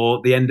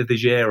before the end of the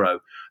Giro,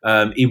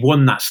 he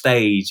won that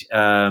stage.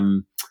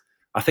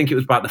 I think it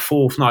was about the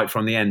fourth night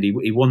from the end.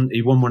 He won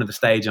one of the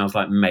stage, and I was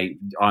like, mate,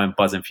 I'm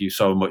buzzing for you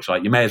so much.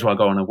 Like, you may as well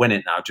go on and win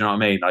it now. Do you know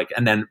what I mean? Like,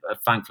 and then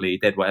thankfully he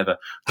did, whatever.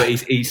 But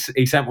he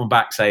sent one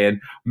back saying,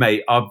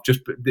 mate,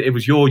 it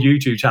was your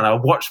YouTube channel. I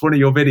watched one of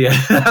your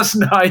videos last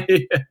night.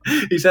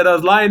 He said, I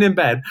was lying in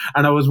bed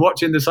and I was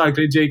watching the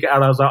Cycling Geek,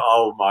 and I was like,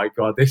 oh my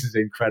God, this is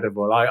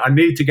incredible. I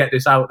need to get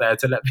this out there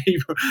to let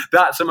people.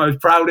 That's the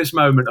most proudest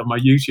moment of my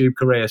YouTube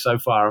career so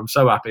far. I'm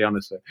so happy,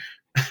 honestly.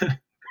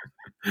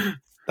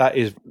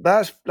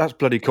 That's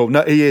bloody cool.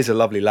 No, he is a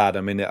lovely lad.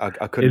 I mean, I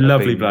couldn't.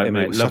 Lovely bloke,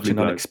 mate. It was Lovely such an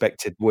bloke.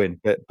 Unexpected win,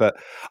 but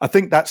I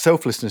think that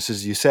selflessness,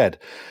 as you said,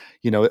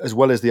 as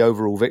well as the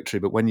overall victory.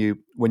 But when you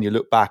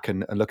look back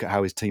and look at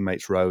how his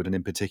teammates rode, and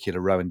in particular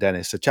Rowan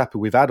Dennis, a chap who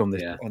we've had on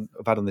this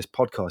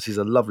podcast, he's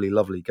a lovely,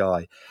 lovely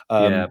guy.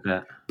 I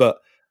bet. But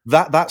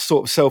that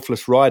sort of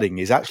selfless riding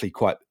is actually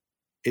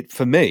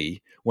for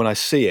me, when I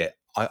see it.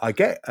 I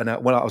get, and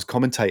when I was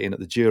commentating at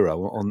the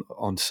Giro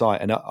on site,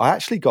 and I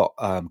actually got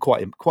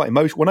quite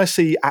emotional when I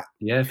see.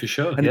 Yeah, for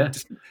sure. And yeah,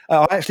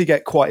 I actually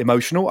get quite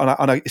emotional,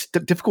 and it's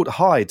difficult to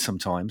hide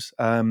sometimes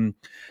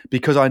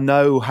because I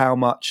know how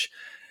much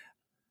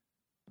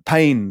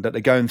pain that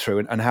they're going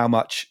through and how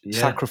much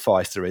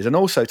sacrifice there is, and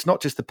also it's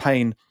not just the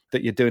pain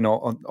that you're doing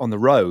on the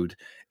road;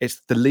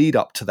 it's the lead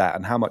up to that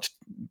and how much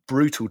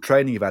brutal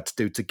training you've had to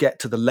do to get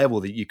to the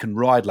level that you can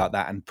ride like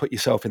that and put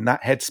yourself in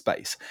that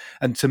headspace.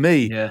 And to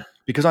me,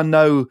 because I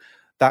know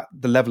that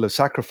the level of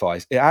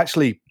sacrifice, I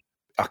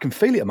can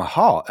feel it in my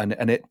heart,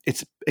 and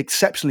it's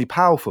exceptionally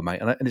powerful,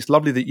 mate. And it's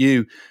lovely that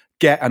you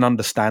get and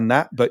understand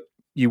that, but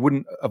you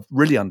wouldn't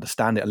really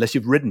understand it unless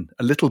you've ridden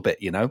a little bit,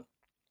 yeah,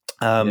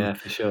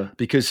 for sure.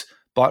 Because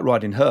bike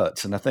riding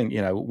hurts, and I think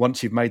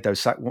once you've made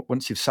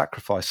once you've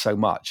sacrificed so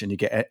much, and you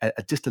get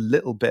just a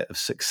little bit of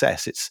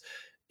success, it's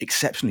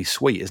exceptionally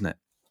sweet, isn't it?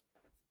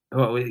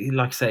 Well,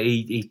 like I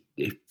say,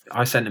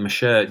 I sent him a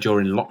shirt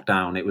during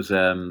lockdown. It was,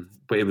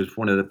 but it was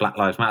one of the Black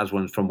Lives Matter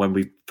ones from when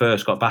we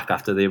first got back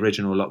after the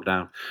original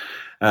lockdown,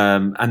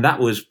 and that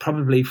was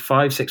probably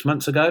 5-6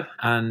 months ago.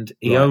 And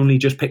he only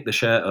just picked the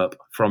shirt up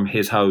from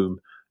his home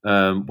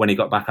when he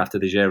got back after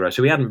the Giro.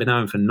 So he hadn't been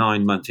home for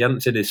 9 months. He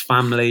hadn't seen his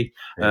family.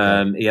 He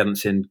hadn't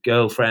seen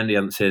girlfriend. He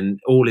hadn't seen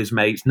all his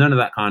mates. None of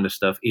that kind of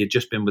stuff. He had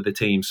just been with the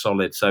team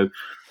solid. So,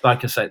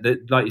 like I say,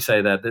 like you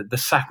say there, the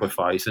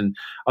sacrifice, and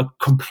I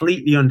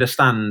completely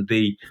understand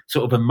the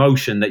sort of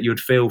emotion that you would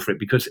feel for it,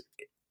 because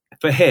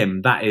for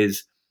him, that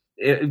is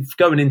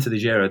going into the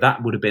Giro.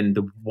 That would have been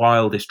the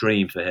wildest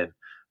dream for him.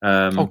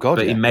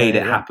 But he made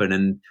it happen,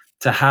 and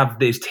to have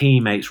his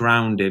teammates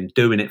round him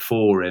doing it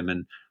for him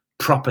and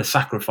proper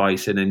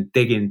sacrificing and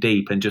digging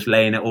deep and just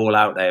laying it all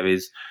out there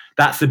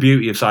that's the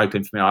beauty of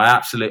cycling for me.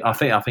 I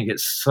think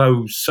it's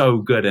so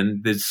good,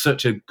 and there's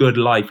such a good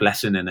life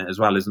lesson in it as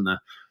well, isn't there?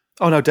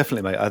 Oh no,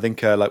 definitely, mate. I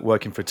think like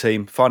working for a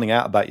team, finding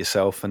out about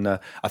yourself, and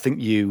I think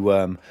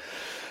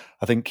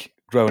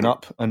growing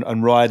up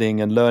and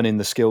riding and learning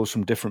the skills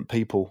from different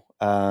people,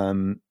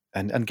 and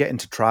getting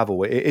to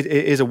travel, it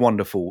is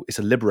it's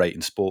a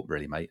liberating sport,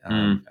 really, mate.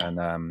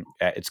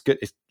 It's good.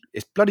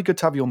 It's bloody good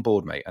to have you on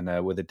board, mate,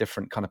 and with a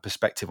different kind of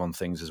perspective on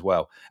things as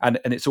well. And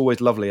it's always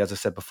lovely, as I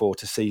said before,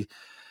 to see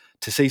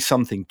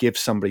something give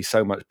somebody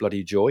so much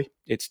bloody joy.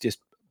 It's just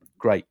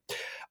great.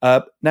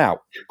 Now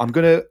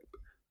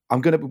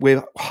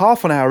we're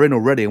half an hour in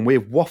already, and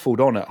we've waffled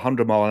on at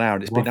 100 mile an hour,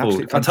 and it's been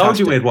absolutely fantastic. I told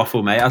you we'd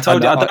waffle, mate. I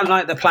told you I don't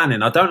like the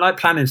planning. I don't like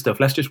planning stuff.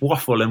 Let's just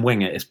waffle and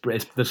wing it. It's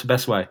the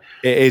best way.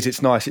 It is.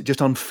 It's nice. It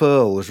just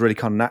unfurls really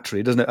kind of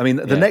naturally, doesn't it? I mean,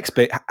 the next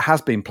bit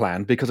has been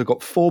planned because I've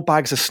got 4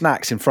 bags of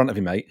snacks in front of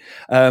you, mate.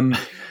 And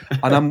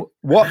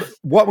what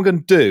we're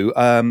going to do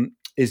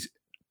is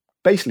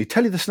basically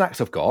tell you the snacks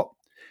I've got,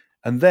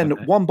 and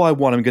then one by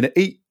one I'm going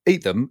to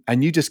eat them,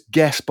 and you just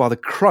guess by the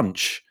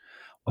crunch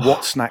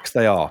what snacks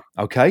they are.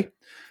 Okay,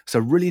 so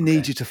really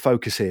need you to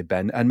focus here,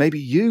 Ben, and maybe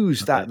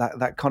use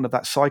that kind of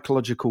that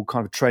psychological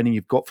kind of training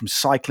you've got from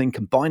cycling,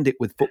 combined it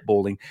with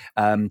footballing,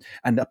 and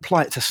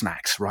apply it to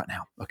snacks right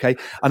now. Okay,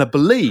 and I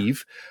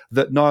believe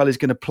that Niall is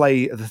going to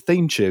play the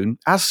theme tune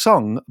as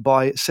sung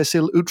by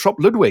Cecile Utrop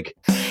Ludwig.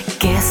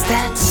 Guess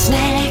that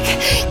snack,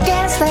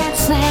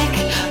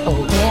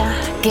 oh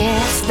yeah,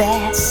 guess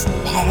that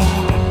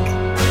snack.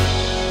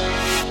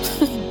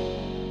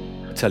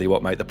 Tell you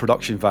what, mate, the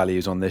production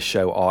values on this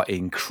show are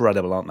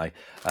incredible, aren't they?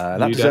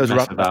 You don't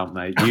mess about,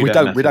 mate. We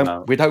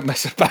don't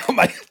mess about,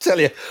 mate. I tell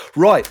you.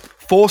 Right,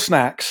 4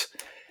 snacks.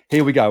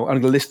 Here we go. I'm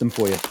going to list them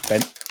for you, Ben.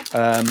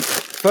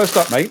 First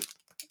up, mate,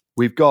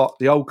 we've got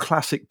the old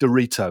classic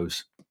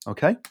Doritos.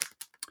 Okay,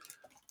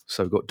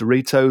 so we've got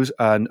Doritos,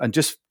 and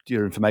just for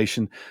your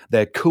information,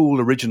 they're cool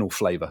original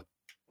flavour.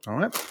 All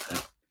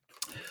right.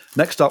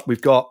 Next up,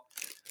 we've got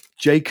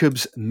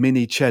Jacob's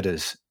Mini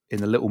Cheddars in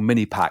the little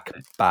mini pack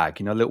bag,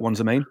 the little ones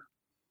I mean?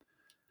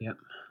 Yeah.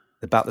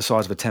 About the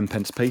size of a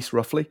 10p piece,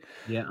 roughly.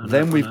 Yeah.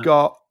 Then we've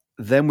got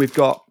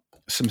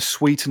some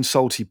sweet and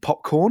salty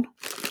popcorn.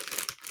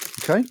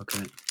 Okay.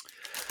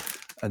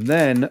 And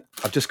then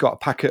I've just got a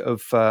packet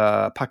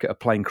of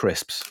plain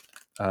crisps.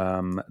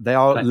 They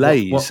are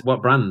Lay's.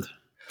 What brand?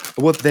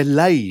 Well, they're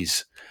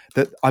Lay's.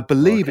 That I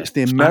believe it's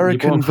the You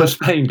American bought for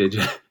Spain, did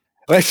you?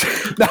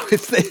 No,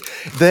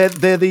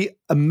 they're the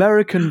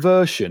American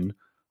version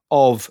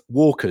of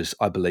Walkers,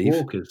 I believe.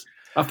 Walkers.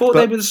 I thought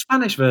they were the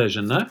Spanish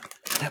version, though.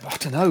 I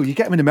don't know. You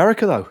get them in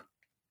America though.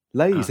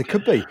 Lay's, they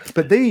could be,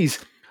 but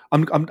these. I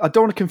don't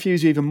want to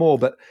confuse you even more,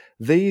 but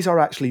these are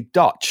actually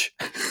Dutch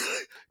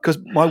because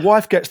my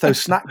wife gets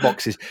those snack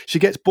boxes. She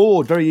gets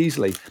bored very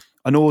easily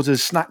and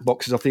orders snack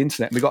boxes off the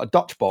internet. And we got a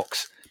Dutch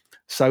box.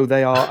 So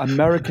they are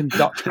American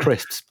Dutch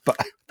crisps, but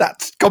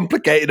that's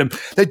complicated them.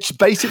 They're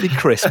basically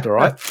crisp, all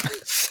right?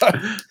 So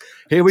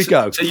here we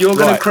go. So you're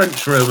going to crunch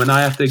through them and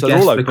I have to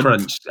guess the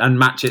crunch and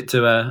match it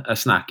to a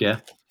snack,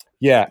 yeah?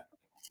 Yeah.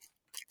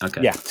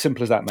 Okay. Yeah,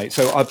 simple as that, mate.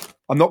 So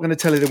I'm not going to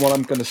tell you the one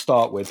I'm going to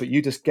start with, but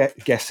you just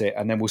guess it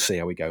and then we'll see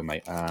how we go,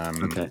 mate.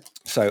 Okay.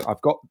 So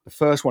I've got the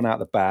first one out of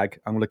the bag.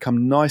 I'm going to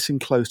come nice and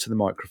close to the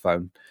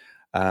microphone.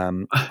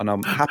 And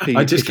I'm happy.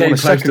 I just came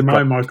close to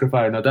my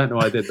microphone. I don't know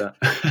why I did that.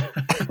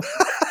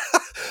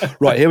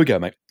 Right, here we go,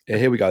 mate.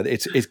 Here we go.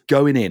 It's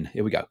going in.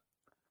 Here we go.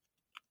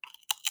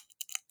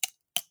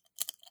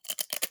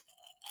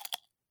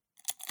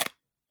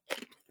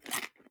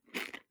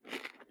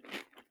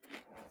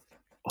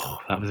 Oh,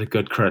 that was a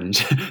good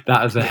crunch.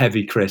 That was a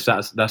heavy crisp.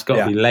 That's got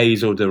to be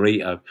Lay's or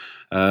Dorito.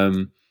 Do you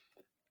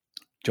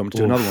want me to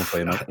do another one for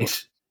you,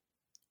 mate?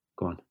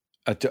 Go on.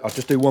 I'll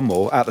just do one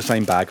more out of the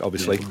same bag,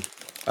 obviously.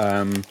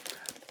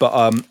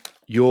 But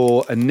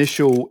your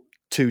initial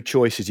two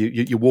choices,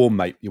 you're warm,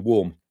 mate. You're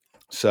warm.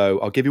 So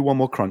I'll give you one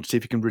more crunch. See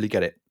if you can really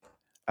get it.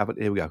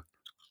 Here we go.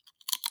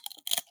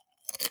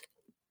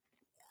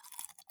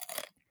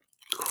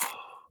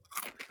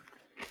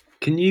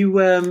 Can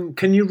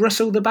you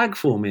rustle the bag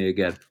for me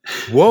again?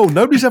 Whoa!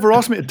 Nobody's ever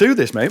asked me to do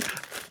this, mate.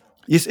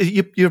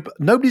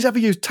 Nobody's ever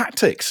used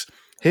tactics.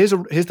 Here's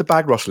the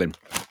bag rustling.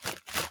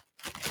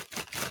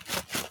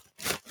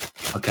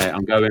 Okay,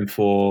 I'm going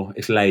for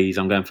Lay's.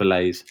 I'm going for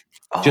Lay's.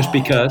 Just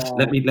because,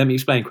 let me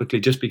explain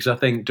quickly. Just because I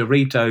think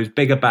Doritos,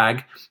 bigger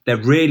bag, they're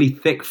really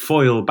thick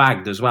foil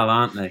bagged as well,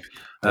 aren't they?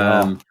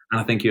 And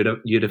I think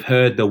you'd have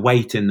heard the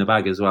weight in the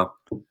bag as well.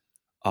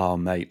 Oh,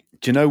 mate,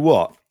 do you know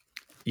what?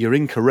 You're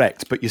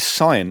incorrect, but your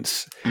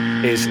science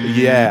is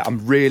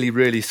I'm really,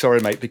 really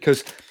sorry, mate,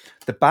 because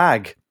the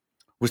bag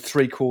was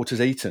 3/4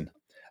 eaten.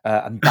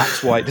 And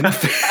that's why it didn't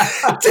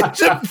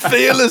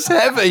feel as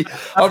heavy.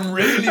 I'm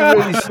really,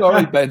 really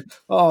sorry, Ben.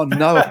 Oh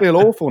no, I feel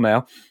awful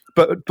now.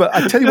 But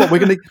I tell you what,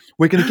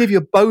 we're gonna give you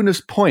a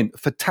bonus point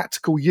for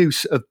tactical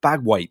use of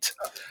bag weight.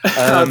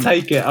 I'll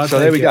take it.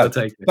 There we go. I'll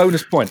take it.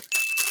 Bonus point.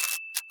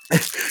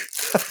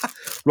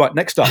 Right,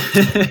 next up.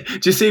 Do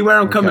you see where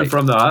I'm coming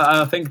from, though?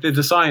 I think there's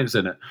a science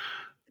in it.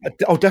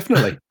 Oh,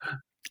 definitely.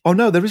 Oh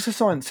no, there is a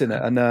science in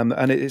it, and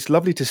it's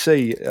lovely to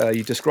see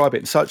you describe it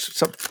in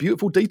such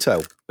beautiful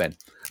detail, Ben.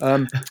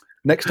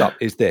 Next up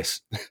is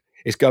this.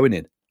 It's going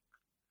in.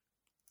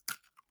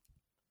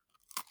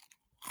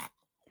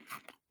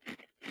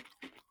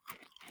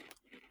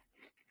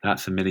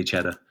 That's a mini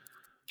cheddar.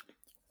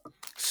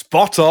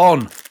 Spot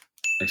on.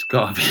 It's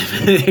got to be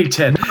a mini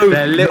cheddar.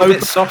 They're a little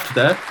bit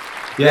softer.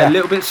 Yeah, a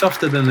little bit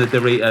softer than the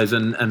Doritos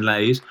and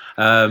Lay's,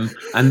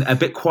 and a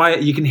bit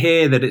quiet. You can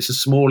hear that it's a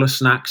smaller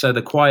snack, so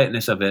the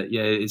quietness of it,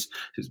 it's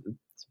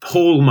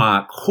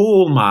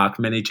hallmark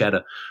mini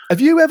cheddar. Have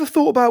you ever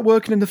thought about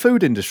working in the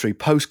food industry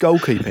post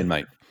goalkeeping,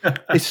 mate?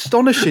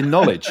 Astonishing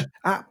knowledge,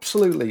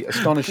 absolutely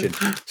astonishing.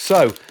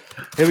 So,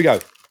 here we go.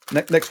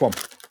 Next one.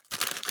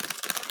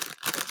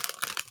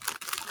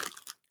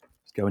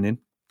 It's going in.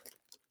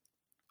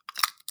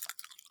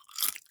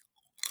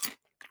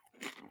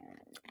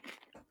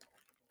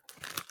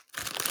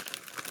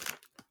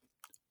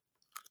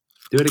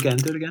 Do it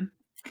again.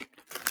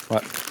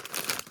 Right.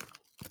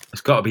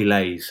 It's got to be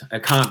Lay's.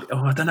 It can't be.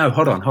 Oh, I don't know.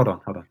 Hold on.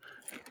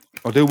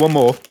 I'll do one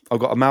more. I've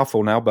got a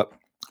mouthful now, but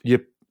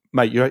you're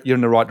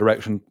in the right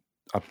direction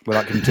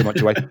without giving too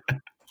much away.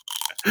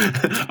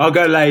 I'll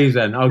go Lay's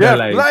then. I'll go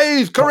Lay's.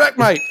 Lay's, correct,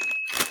 mate.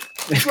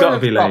 It's got to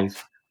be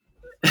Lay's.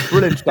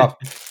 Brilliant stuff.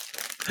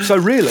 So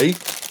really,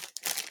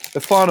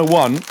 the final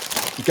one,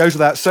 it goes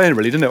without saying,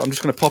 really, doesn't it? I'm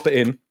just going to pop it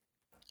in.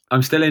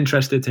 I'm still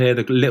interested to hear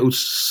the little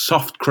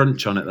soft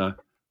crunch on it, though.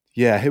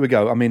 Yeah, here we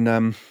go. I mean,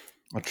 I'll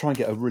try and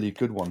get a really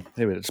good one.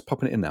 Here we go. Just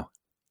popping it in now.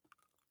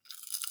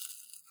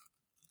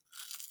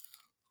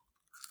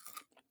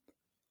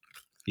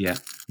 Yeah,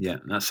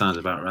 that sounds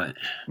about right.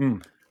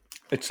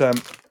 It's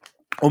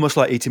almost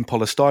like eating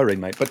polystyrene,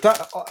 mate. But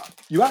that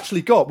you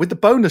actually got, with the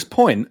bonus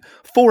point,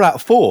 4 out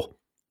of 4.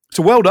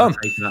 So well done. I'll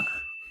take that.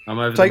 I'm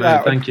over Take the moon.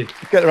 that. Thank you.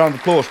 Get a round of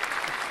applause.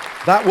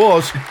 That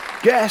was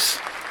Guess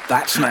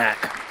That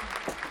Snack.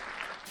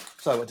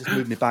 So I just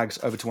moved my bags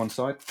over to one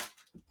side.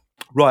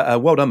 Right,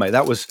 well done, mate.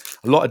 That was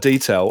a lot of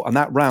detail, and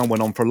that round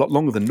went on for a lot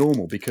longer than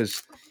normal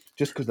because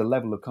the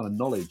level of kind of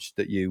knowledge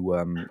that you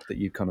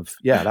kind of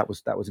that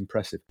was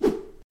impressive.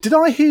 Did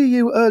I hear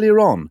you earlier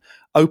on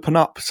open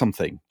up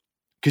something?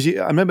 Because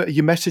I remember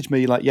you messaged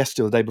me like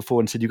yesterday or the day before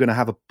and said you're going to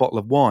have a bottle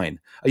of wine.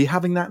 Are you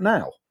having that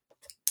now?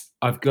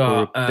 I've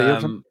got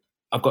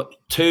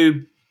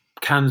 2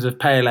 cans of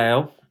pale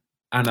ale,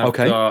 and I've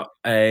got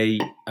a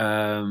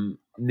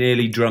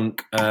nearly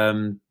drunk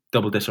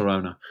double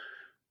Disaronno.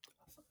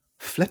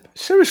 Flip,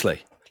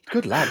 seriously,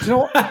 good lad. Do you know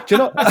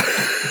what?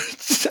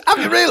 Have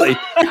you really?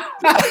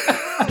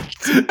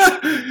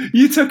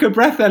 You took a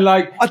breath then,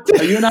 like,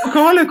 are you an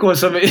alcoholic or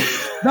something?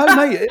 No,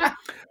 mate.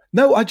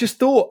 No, I just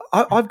thought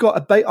I've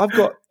got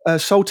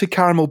salted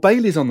caramel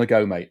Baileys on the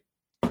go, mate.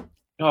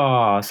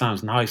 Oh,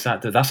 sounds nice.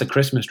 That's a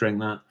Christmas drink.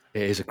 That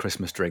it is a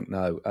Christmas drink.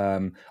 No,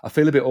 I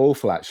feel a bit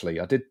awful actually.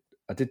 I did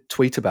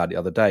tweet about it the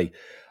other day.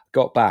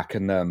 Got back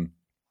and I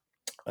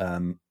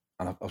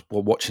was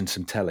watching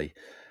some telly,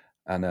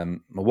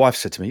 and my wife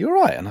said to me, "You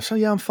all right?" And I said,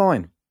 "Yeah, I'm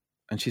fine."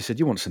 And she said,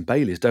 "You want some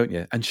Baileys, don't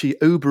you?" And she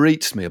Uber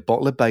Eats me a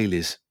bottle of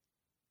Baileys.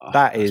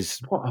 What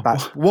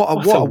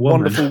a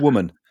wonderful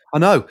woman. I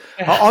know.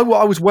 Yeah. I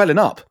was welling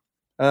up.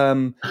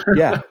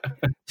 Yeah.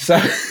 So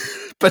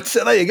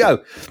there you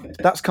go.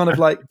 That's kind of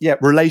like,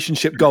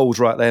 relationship goals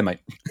right there, mate.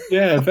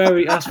 Yeah,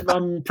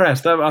 I'm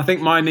impressed. I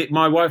think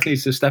my wife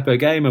needs to step her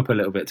game up a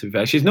little bit, to be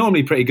fair. She's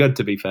normally pretty good,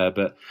 to be fair,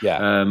 but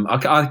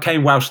I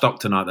came well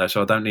stocked tonight, though,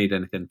 so I don't need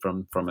anything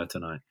from her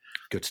tonight.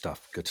 Good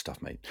stuff,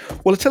 mate.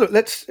 Well, I tell you,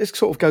 let's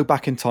sort of go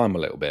back in time a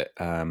little bit.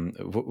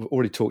 We've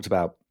already talked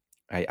about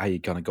how you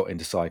kind of got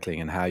into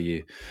cycling and how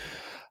you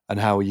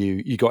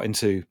got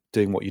into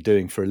doing what you're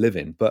doing for a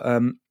living. But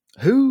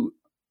who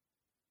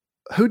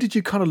did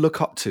you kind of look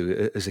up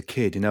to as a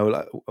kid? You know,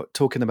 like,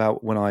 talking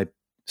about when I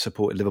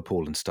supported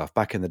Liverpool and stuff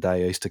back in the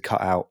day, I used to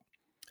cut out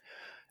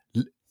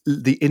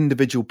the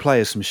individual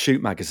players from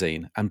Shoot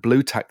magazine and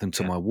blue tack them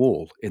to my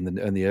wall in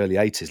the early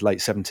 80s, late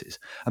 70s.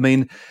 I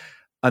mean,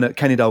 I know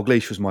Kenny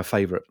Dalglish was my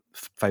favourite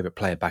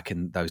player back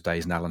in those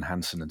days, and Alan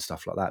Hansen and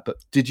stuff like that. But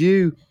did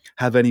you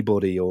have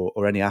anybody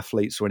or any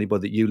athletes or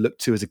anybody that you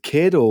looked to as a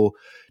kid, or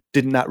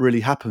didn't that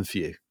really happen for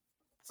you?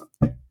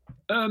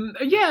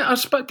 I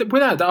suppose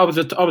without that, I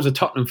was a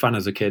Tottenham fan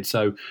as a kid.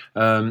 So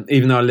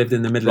even though I lived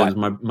in the Midlands,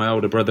 my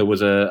older brother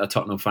was a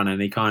Tottenham fan, and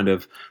he kind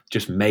of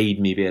just made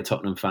me be a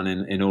Tottenham fan.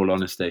 In all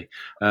honesty,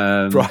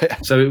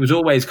 So it was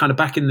always kind of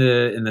back in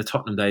the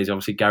Tottenham days.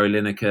 Obviously, Gary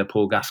Lineker,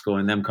 Paul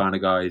Gascoigne, and them kind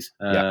of guys.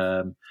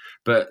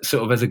 But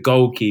sort of as a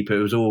goalkeeper,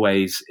 it was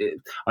always.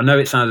 I know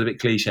it sounds a bit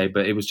cliche,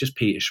 but it was just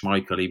Peter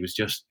Schmeichel. He was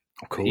just.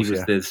 Of course, he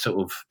was the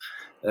sort of.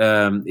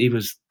 He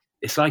was.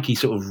 It's like he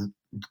sort of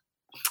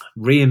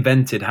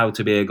reinvented how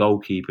to be a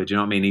goalkeeper. Do you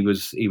know what I mean? He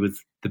was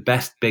the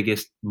best,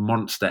 biggest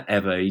monster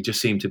ever. He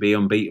just seemed to be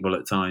unbeatable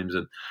at times,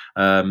 and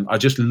I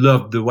just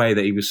loved the way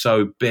that he was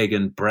so big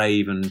and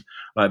brave and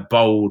like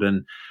bold,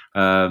 and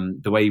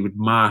the way he would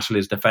marshal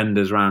his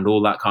defenders around,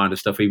 all that kind of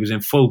stuff. He was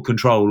in full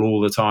control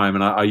all the time,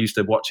 and I used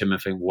to watch him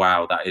and think,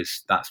 wow,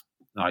 that's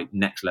like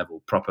next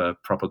level, proper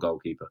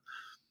goalkeeper.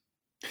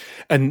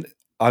 And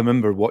I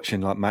remember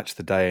watching like Match of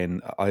the Day,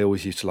 and I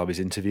always used to love his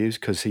interviews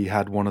because he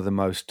had one of the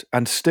most,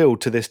 and still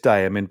to this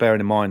day, I mean,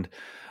 bearing in mind,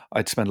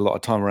 I'd spend a lot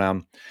of time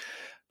around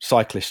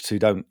cyclists who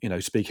don't,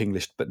 speak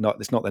English, but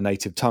it's not their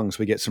native tongue. So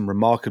we get some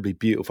remarkably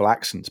beautiful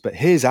accents. But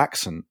his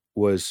accent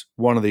was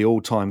one of the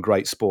all-time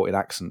great sporting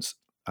accents.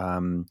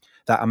 That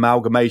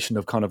amalgamation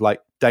of kind of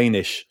like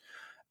Danish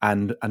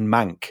and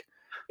Manc.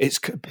 It's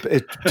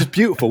just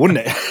beautiful, wouldn't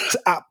it? It's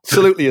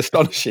absolutely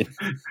astonishing.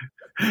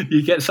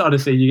 You get so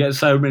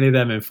many of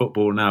them in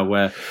football now.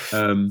 Where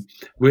there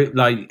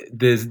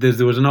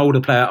was an older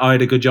player,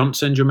 Ida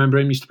Gudjohnsen. Do you remember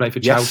him? He used to play for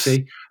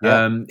Chelsea.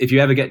 Yeah. If you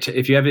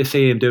ever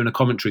see him doing a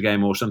commentary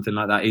game or something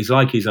like that, he's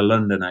a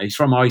Londoner. He's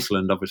from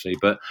Iceland, obviously,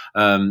 but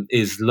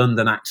his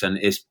London accent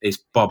is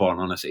bob on.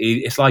 Honestly,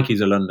 it's like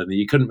he's a Londoner.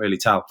 You couldn't really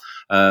tell,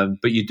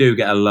 but you do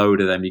get a load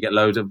of them. You get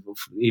loads of,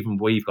 even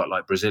we've got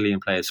like Brazilian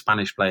players,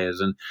 Spanish players,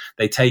 and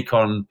they take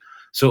on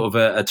sort of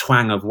a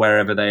twang of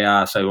wherever they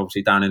are. So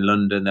obviously down in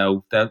London,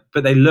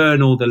 but they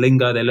learn all the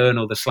lingo, they learn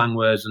all the slang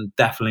words, and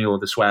definitely all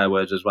the swear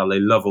words as well.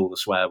 They love all the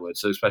swear words.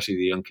 So especially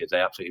the young kids,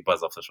 they absolutely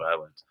buzz off the swear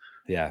words.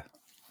 Yeah.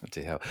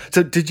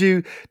 So did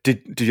you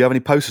have any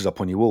posters up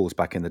on your walls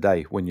back in the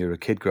day when you were a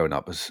kid growing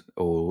up,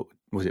 or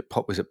was it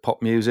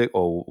pop music,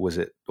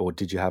 or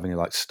did you have any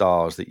like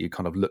stars that you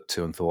kind of looked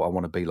to and thought, I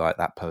want to be like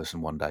that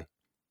person one day?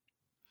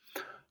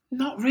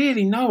 Not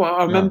really, no.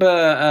 I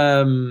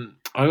remember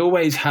I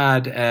always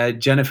had a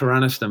Jennifer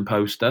Aniston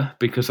poster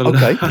because of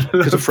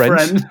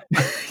Friends.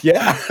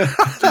 Yeah,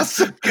 that's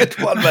a good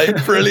one, mate.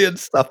 Brilliant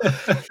stuff.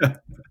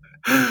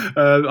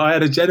 I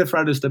had a Jennifer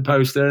Aniston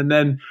poster, and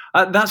then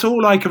that's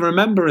all I can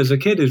remember as a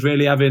kid is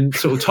really having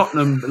sort of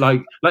Tottenham,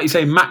 like you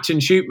say, Match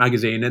and Shoot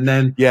magazine. And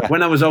then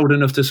when I was old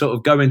enough to sort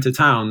of go into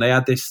town, they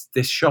had this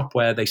shop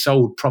where they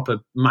sold proper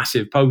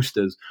massive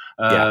posters,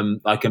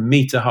 like a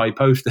metre high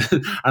poster.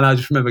 And I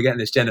just remember getting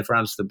this Jennifer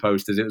Aniston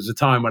posters. It was a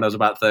time when I was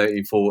about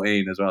 13,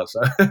 14 as well.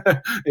 So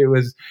it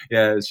was,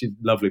 she's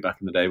lovely back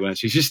in the day, weren't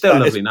she? She's still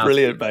lovely now.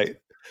 Brilliant, mate.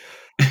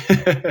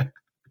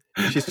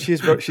 She's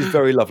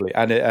very lovely,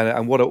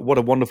 and what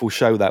a wonderful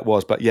show that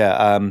was. But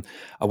I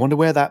wonder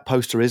where that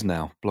poster is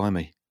now.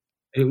 Blimey.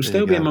 It will There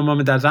still you be in go. my mum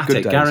and dad's Good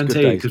attic, days, guaranteed.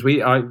 good days.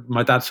 Because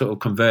my dad sort of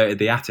converted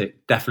the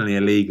attic definitely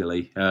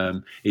illegally.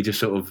 He just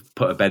sort of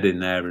put a bed in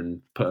there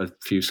and put a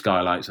few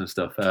skylights and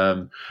stuff.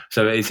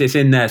 So it's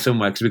in there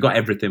somewhere because we've got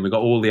everything. We've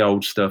got all the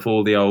old stuff,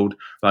 all the old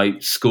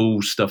like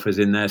school stuff is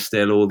in there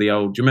still. All the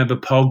old. Do you remember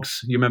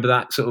Pogs? You remember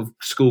that sort of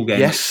school game?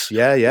 Yes,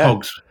 yeah.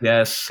 Pogs,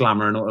 yeah,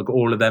 Slammer, and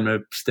all of them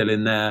are still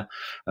in there.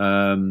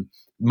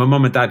 My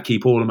mum and dad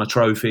keep all of my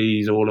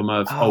trophies, all of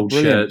my old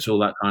brilliant. shirts, all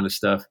that kind of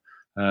stuff.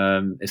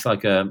 It's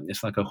like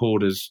a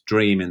hoarder's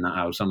dream in that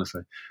house,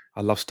 honestly.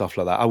 I love stuff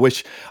like that.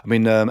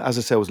 As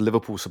I said, I was a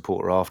Liverpool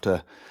supporter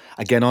after,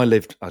 again, I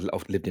lived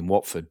in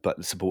Watford,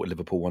 but supported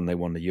Liverpool when they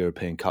won the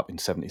European Cup in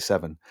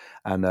 77.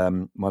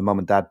 And my mum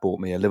and dad bought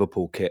me a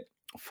Liverpool kit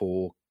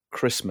for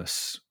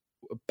Christmas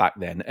back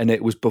then. And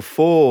it was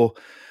before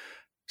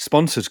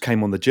sponsors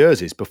came on the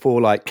jerseys,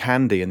 before like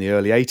Candy in the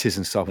early 80s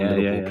and stuff, when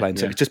Liverpool playing.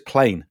 So it was just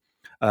plain.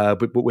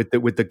 But with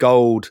the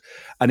gold,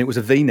 and it was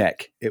a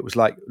V-neck. It was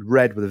like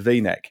red with a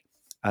V-neck,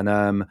 and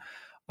then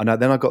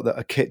I got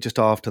a kit just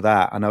after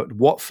that. And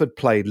Watford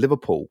played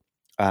Liverpool,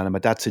 and my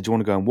dad said, "Do you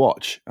want to go and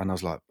watch?" And I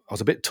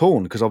was a bit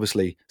torn because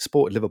obviously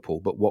supported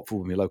Liverpool, but Watford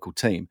were my local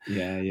team.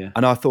 Yeah.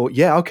 And I thought,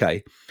 yeah,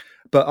 okay,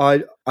 but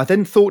I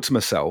then thought to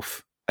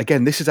myself,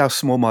 again, this is how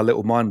small my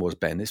little mind was,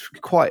 Ben. It's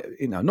quite,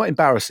 not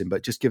embarrassing,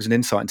 but just gives an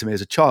insight into me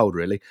as a child,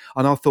 really.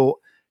 And I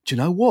thought, do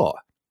you know what?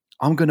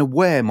 I'm going to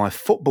wear my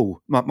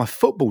football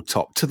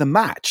top to the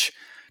match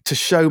to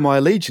show my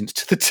allegiance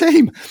to the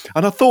team.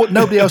 And I thought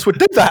nobody else would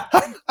do that.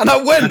 And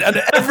I went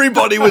and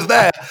everybody was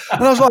there.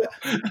 And I was like,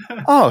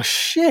 oh,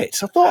 shit.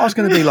 I thought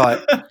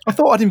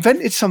I'd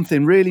invented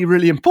something really,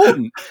 really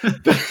important.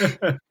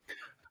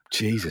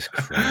 Jesus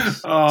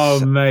Christ.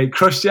 Oh, mate.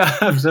 Crushed you.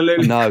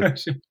 Absolutely.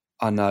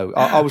 I know.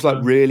 I was like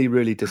really,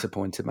 really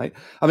disappointed, mate.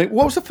 I mean,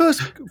 what was the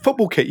first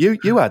football kit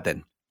you had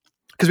then?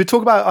 Because we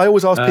talk about, I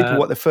always ask people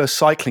what their first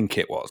cycling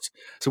kit was.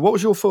 So what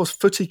was your first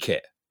footy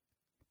kit?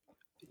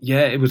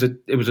 Yeah, it was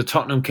a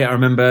Tottenham kit. I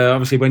remember,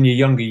 obviously, when you're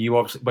younger,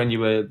 when you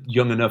were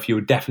young enough, you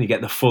would definitely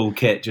get the full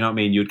kit. Do you know what I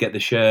mean? You'd get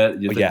the shirt,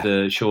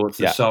 the shorts,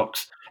 the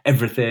socks,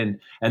 everything.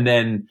 And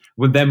then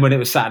when it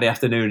was Saturday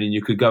afternoon and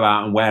you could go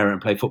out and wear it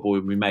and play football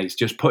with my mates,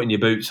 just putting your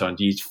boots on,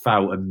 you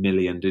felt a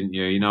million, didn't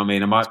you? You know what I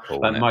mean?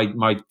 And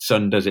my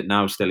son does it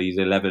now still. He's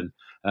 11.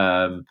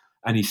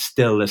 And he's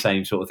still the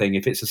same sort of thing.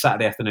 If it's a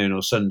Saturday afternoon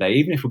or Sunday,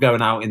 even if we're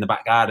going out in the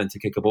back garden to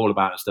kick a ball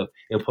about and stuff,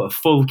 he'll put a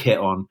full kit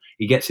on.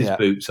 He gets his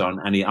boots on,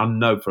 and I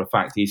know for a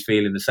fact he's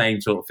feeling the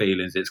same sort of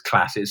feelings. It's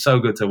class. It's so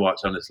good to watch,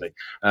 honestly.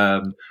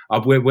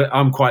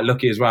 I'm quite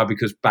lucky as well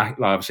because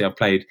obviously I've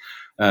played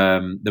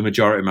the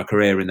majority of my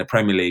career in the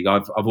Premier League.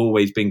 I've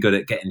always been good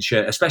at getting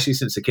shirts, especially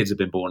since the kids have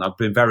been born. I've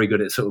been very good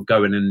at sort of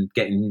going and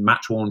getting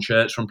match-worn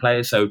shirts from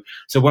players. So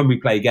when we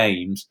play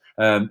games,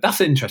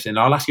 that's interesting.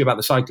 I'll ask you about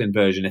the cycling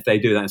version if they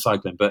do that in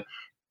cycling. But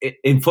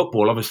in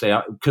football, obviously,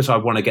 because I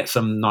want to get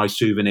some nice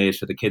souvenirs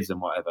for the kids and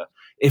whatever,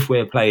 if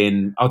we're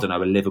playing, I don't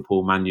know, a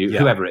Liverpool, Man U,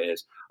 whoever it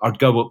is, I'd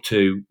go up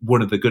to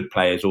one of the good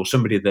players or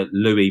somebody that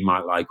Louis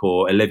might like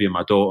or Olivia,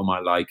 my daughter,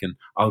 might like, and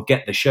I'll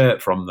get the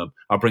shirt from them.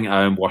 I'll bring it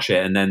home, wash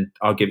it, and then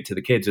I'll give it to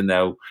the kids and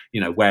they'll,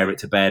 wear it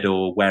to bed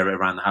or wear it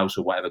around the house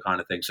or whatever kind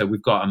of thing. So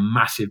we've got a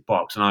massive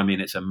box, and I mean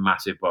it's a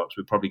massive box.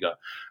 We've probably got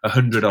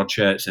 100 odd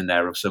shirts in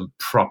there of some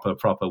proper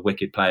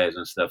wicked players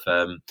and stuff,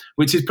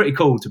 which is pretty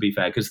cool, to be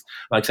fair, because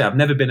like I say, I've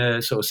never been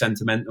a sort of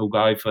sentimental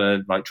guy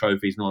for like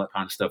trophies and all that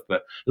kind of stuff,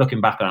 but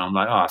looking back on it, I'm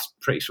like, it's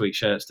pretty sweet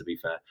shirts, to be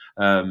fair.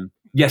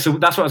 So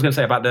that's what I was going to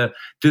say about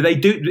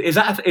is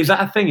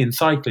that a thing in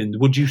cycling?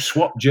 Would you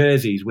swap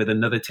jerseys with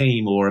another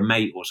team or a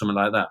mate or something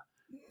like that?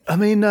 I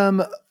mean,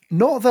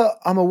 not that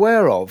I'm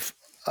aware of.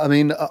 I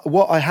mean,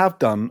 what I have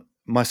done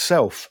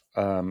myself,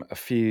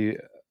 the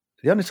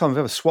only time I've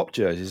ever swapped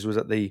jerseys was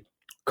at the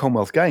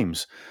Commonwealth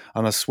Games,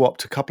 and I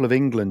swapped a couple of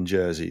England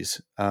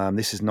jerseys.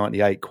 This is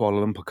 98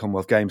 Kuala Lumpur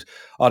Commonwealth Games.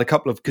 I had a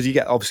couple of, because you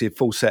get obviously a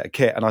full set of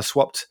kit, and I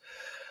swapped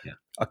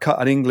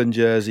an England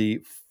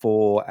jersey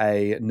for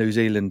a New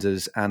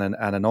Zealanders and an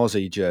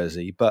Aussie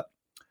jersey. But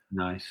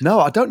nice. No,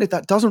 I don't think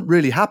that doesn't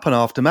really happen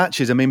after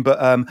matches. I mean, but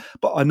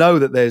I know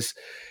that there's,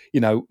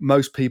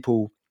 most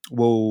people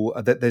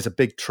that there's a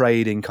big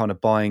trade in kind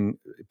of buying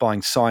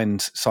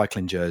signed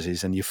cycling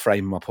jerseys, and you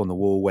frame them up on the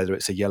wall, whether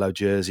it's a yellow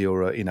jersey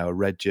or a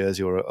red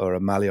jersey or a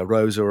Malia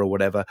Rosa or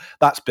whatever.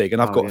 That's big,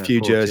 and I've got a few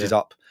jerseys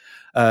up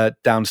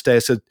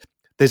downstairs. So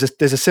there's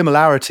a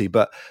similarity,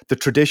 but the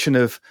tradition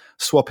of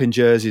swapping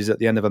jerseys at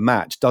the end of a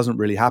match doesn't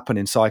really happen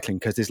in cycling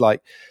because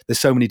there's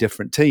so many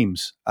different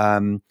teams.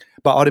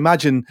 But I'd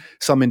imagine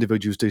some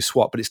individuals do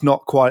swap, but it's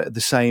not quite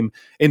the same.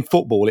 In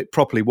football, it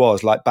properly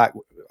was like back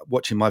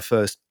watching my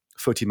first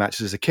footy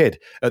matches as a kid.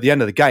 At the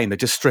end of the game, they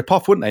just strip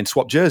off, wouldn't they, and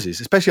swap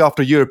jerseys, especially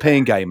after a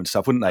European game and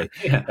stuff, wouldn't they?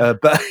 Yeah.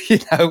 But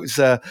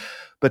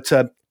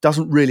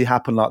doesn't really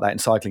happen like that in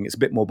cycling. It's a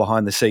bit more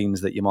behind the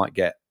scenes that you might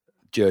get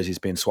jerseys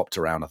being swapped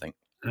around, I think.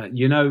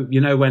 You know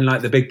when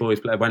like the big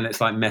boys play, when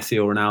it's like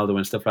Messi or Ronaldo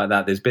and stuff like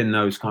that, there's been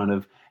those kind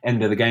of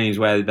end of the games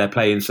where they're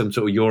playing some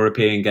sort of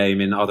European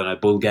game in, I don't know,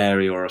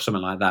 Bulgaria or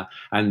something like that,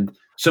 and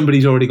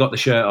somebody's already got the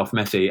shirt off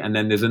Messi, and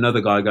then there's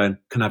another guy going,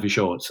 "Can I have your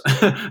shorts?"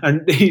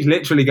 And he's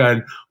literally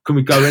going, "Can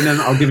we go in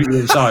and I'll give it you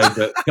inside,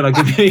 but can I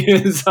give you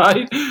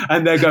inside?"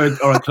 And they're going,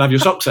 "All right, can I have your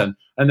socks then?"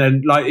 And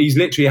then like he's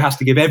literally has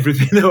to give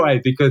everything away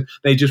because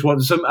they just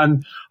want some,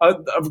 and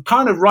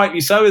kind of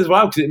rightly so as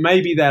well, because it may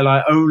be their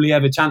like only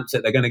ever chance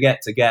that they're going to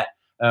get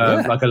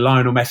like a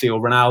Lionel Messi or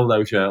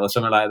Ronaldo shirt or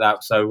something like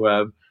that.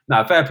 So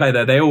no, fair play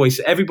there.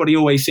 Everybody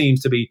always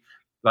seems to be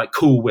like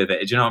cool with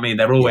it. Do you know what I mean?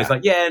 They're always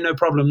like, yeah, no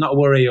problem, not a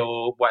worry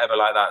or whatever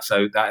like that.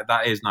 So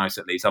that is nice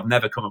at least. I've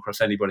never come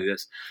across anybody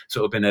that's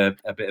sort of been a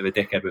bit of a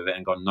dickhead with it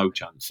and gone no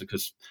chance,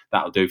 because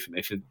that'll do for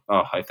me.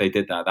 If they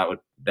did that,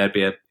 there'd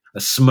be a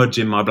smudge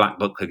in my black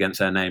book against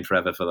their name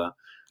forever for that.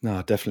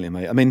 No, definitely,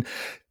 mate. I mean,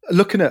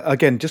 looking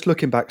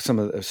back some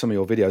of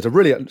your videos,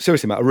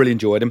 I really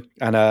enjoyed them,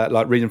 and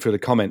like reading through the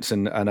comments,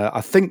 and I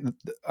think,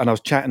 and I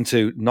was chatting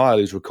to Niall,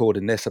 who's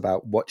recording this,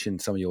 about watching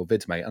some of your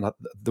vids, mate. And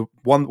the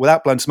one,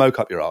 without blowing smoke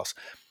up your ass,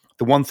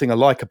 the one thing I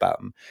like about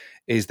them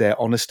is their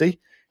honesty.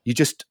 You're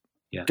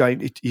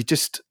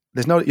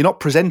not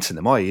presenting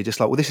them, are you? You're just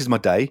like, well, this is my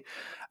day,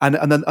 and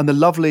the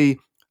lovely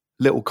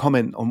little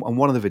comment on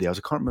one of the videos,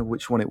 I can't remember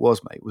which one it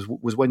was, mate,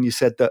 was when you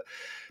said that,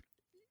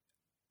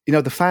 you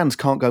know, the fans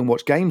can't go and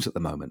watch games at the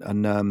moment.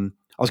 And I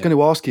was going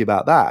to ask you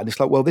about that. And it's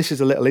like, well, this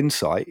is a little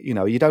insight. You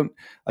know,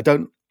 I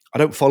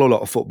don't follow a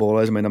lot of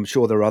footballers. I mean, I'm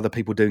sure there are other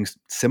people doing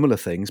similar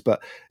things,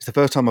 but it's the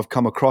first time I've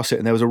come across it.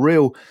 And there was a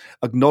real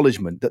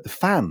acknowledgement that the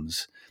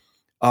fans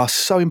are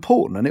so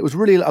important. And it was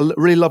really a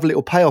really lovely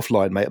little payoff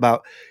line, mate,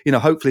 about, you know,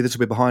 hopefully this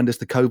will be behind us,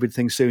 the COVID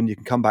thing soon. You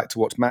can come back to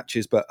watch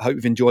matches, but I hope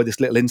you've enjoyed this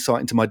little insight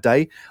into my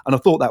day. And I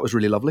thought that was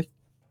really lovely.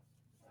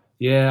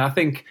 Yeah, I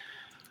think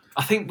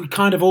we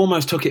kind of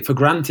almost took it for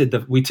granted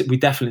that we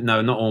definitely,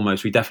 no, not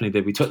almost, we definitely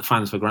did. We took the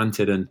fans for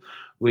granted, and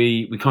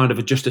we kind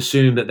of just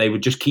assumed that they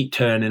would just keep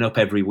turning up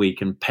every week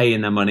and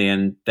paying their money,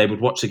 and they would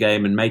watch the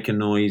game and make a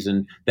noise,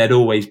 and they'd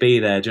always be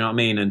there. Do you know what I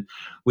mean? And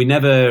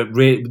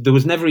there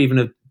was never even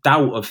a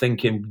doubt of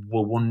thinking,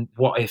 well,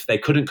 what if they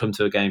couldn't come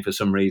to a game for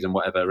some reason,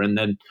 whatever. And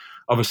then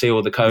obviously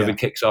all the COVID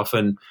kicks off,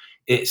 and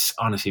it's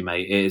honestly,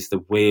 mate, it is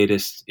the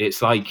weirdest.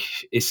 It's like,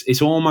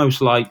 it's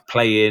almost like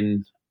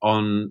playing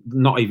on,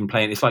 not even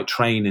playing, it's like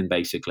training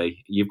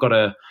basically. You've got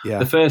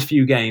the first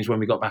few games when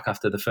we got back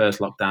after the first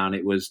lockdown,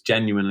 it was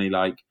genuinely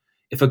like,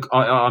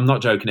 I'm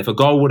not joking, if a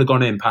goal would have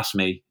gone in past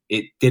me,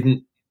 it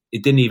didn't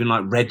even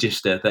like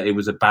register that it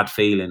was a bad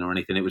feeling or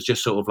anything. It was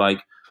just sort of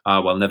like,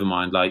 well, never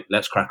mind, like,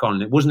 let's crack on.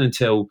 And it wasn't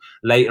until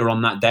later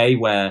on that day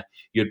where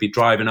you'd be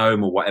driving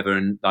home or whatever,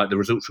 and like the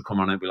results would come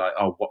on and it'd be like,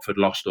 oh, Watford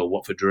lost or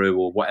Watford drew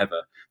or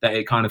whatever, that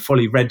it kind of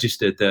fully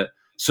registered that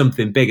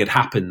something big had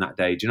happened that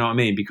day. Do you know what I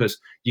mean? Because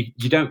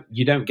you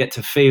don't get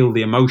to feel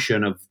the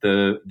emotion of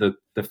the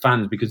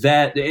fans, because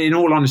they're, in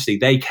all honesty,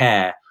 they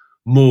care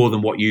more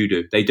than what you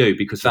do. They do,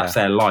 because that's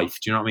their life.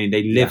 Do you know what I mean?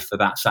 They live for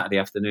that Saturday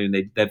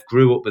afternoon. They've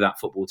grew up with that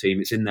football team.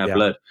 It's in their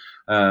blood.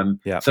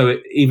 So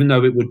even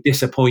though it would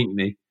disappoint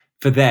me,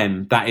 for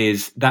them,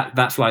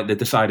 that's like the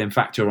deciding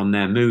factor on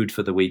their mood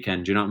for the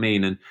weekend. Do you know what I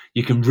mean? And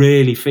you can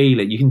really feel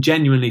it. You can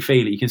genuinely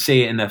feel it. You can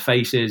see it in their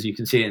faces. You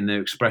can see it in their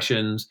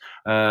expressions.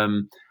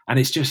 And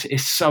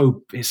it's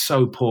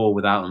so poor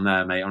without them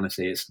there, mate.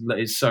 Honestly,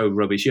 it's so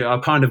rubbish.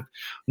 I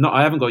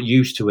haven't got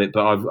used to it,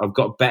 but I've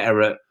got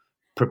better at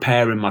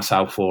preparing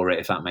myself for it,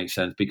 if that makes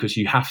sense. Because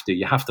you have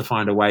to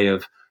find a way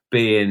of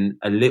being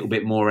a little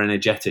bit more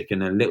energetic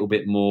and a little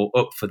bit more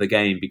up for the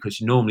game,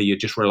 because normally you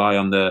just rely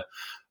on the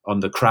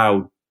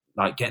crowd,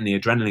 like getting the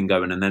adrenaline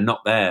going, and they're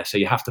not there. So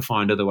you have to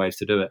find other ways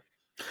to do it.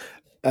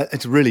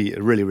 It's really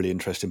a really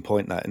interesting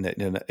point, that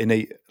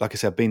like I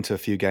said, I've been to a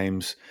few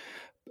games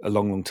a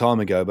long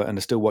time ago, and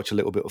I still watch a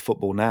little bit of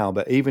football now.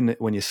 But even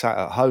when you're sat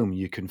at home,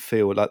 you can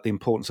feel like the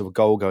importance of a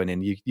goal going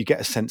in. You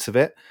get a sense of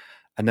it,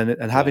 and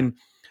having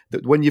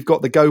when you've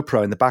got the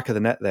GoPro in the back of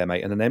the net there,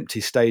 mate, and an empty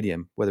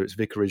stadium, whether it's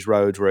Vicarage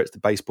Road, where it's the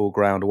baseball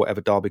ground, or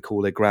whatever Derby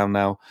call their ground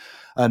now,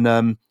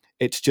 and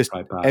it's just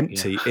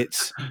empty.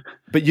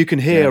 But you can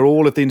hear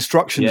all of the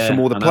instructions from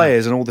all the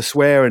players and all the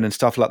swearing and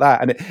stuff like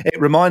that. And it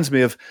reminds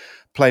me of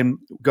going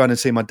and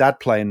seeing my dad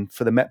playing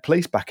for the Met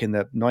Police back in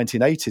the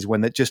 1980s,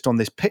 when they're just on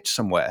this pitch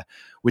somewhere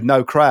with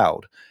no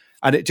crowd.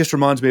 And it just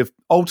reminds me of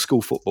old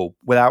school football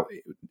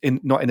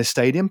not in a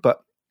stadium, but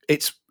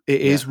it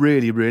is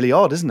really, really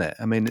odd, isn't it?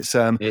 I mean,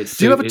 do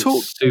you ever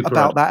talk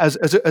about that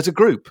as a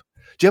group?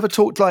 Do you ever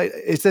talk, like,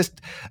 is this,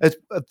 has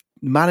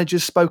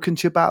managers spoken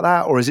to you about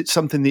that? Or is it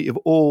something that you've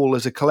all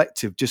as a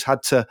collective just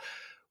had to,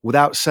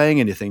 without saying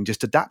anything,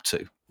 just adapt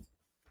to?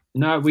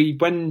 No,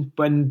 when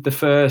the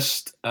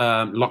first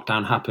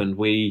lockdown happened,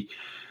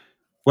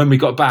 when we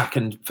got back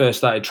and first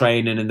started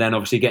training, and then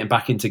obviously getting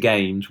back into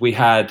games, we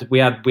had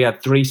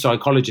 3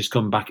 psychologists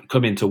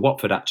come into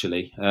Watford,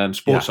 actually,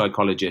 sports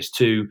psychologists,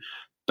 to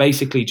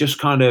basically just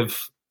kind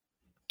of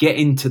get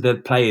into the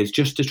players,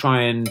 just to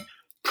try and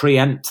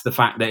preempt the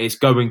fact that it's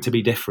going to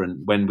be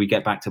different when we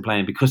get back to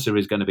playing, because there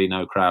is going to be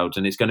no crowds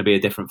and it's going to be a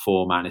different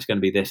format and it's going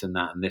to be this and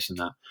that and this and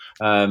that.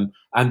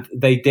 And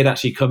they did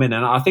actually come in,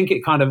 and I think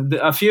it kind of,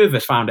 a few of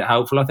us found it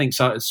helpful. I think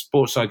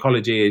sports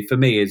psychology for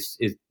me is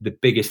the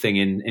biggest thing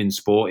in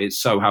sport. It's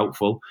so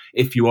helpful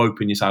if you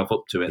open yourself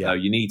up to it, though.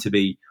 You need to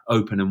be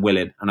open and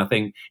willing. And I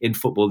think in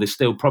football, there's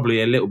still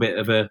probably a little bit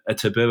of a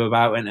taboo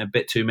about it, and a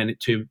bit too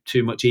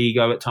much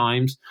ego at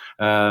times.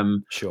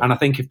 Sure. And I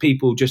think if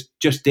people just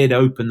did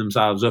open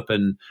themselves up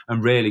and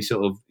really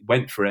sort of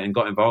went for it and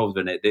got involved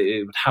in it,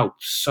 it would help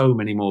so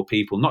many more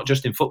people, not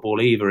just in football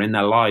either, in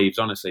their lives.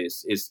 Honestly,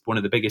 it's one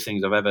of the biggest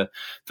things I've ever,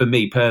 for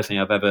me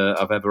personally, I've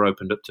ever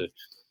opened up to.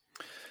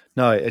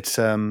 No, it's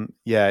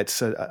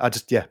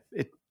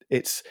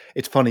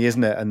it's funny,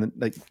 isn't it? And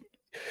like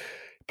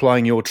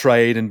applying your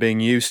trade and being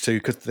used to,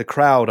 because the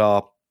crowd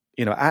are,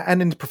 you know,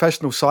 and in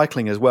professional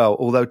cycling as well,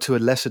 although to a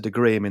lesser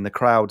degree. I mean, the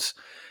crowds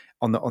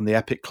on the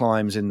epic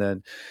climbs in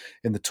the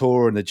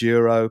Tour and the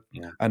Giro,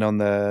 and on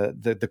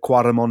the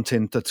Quaremont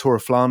in the Tour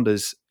of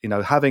Flanders, you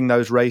know, having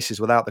those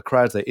races without the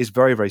crowds there is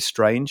very, very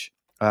strange.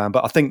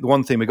 But I think the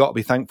one thing we've got to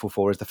be thankful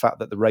for is the fact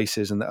that the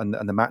races and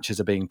the matches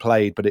are being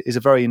played. But it is a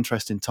very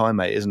interesting time,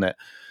 mate, isn't it?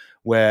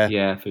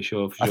 Where for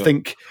sure. I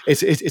think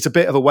it's a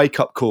bit of a wake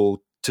up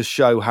call to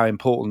show how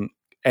important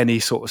any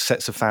sort of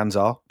sets of fans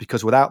are,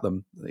 because without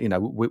them, you know,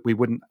 we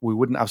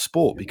wouldn't have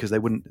sport, because they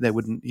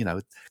wouldn't you know,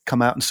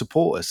 come out and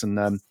support us.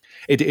 And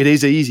it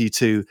is easy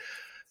to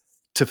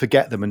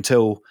forget them and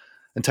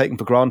take them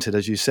for granted,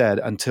 as you said,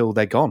 until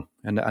they're gone.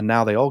 And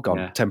now they are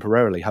gone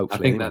temporarily,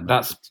 hopefully. I think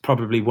that's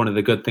probably one of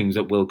the good things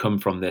that will come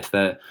from this,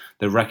 the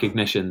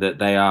recognition that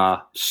they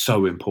are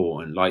so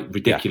important, like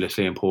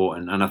ridiculously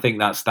important. And I think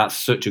that's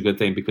such a good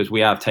thing, because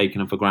we have taken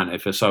them for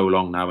granted for so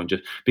long now, and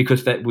just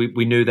because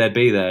we knew they'd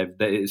be there.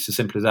 It's as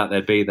simple as that,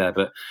 they'd be there.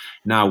 But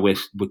now we're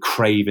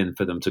craving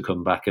for them to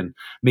come back. And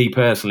me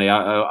personally,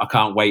 I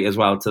can't wait as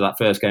well to that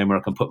first game where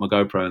I can put my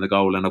GoPro in the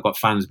goal and I've got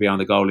fans behind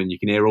the goal and you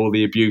can hear all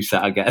the abuse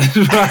that I get as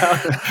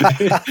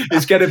well.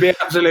 It's going to be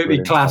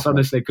absolutely class,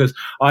 honestly, because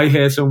I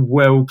hear some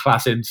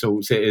world-class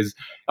insults. It is,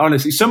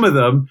 honestly, some of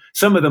them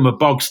are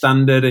bog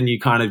standard and you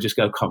kind of just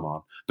go, come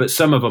on. But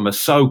some of them are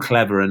so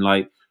clever and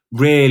like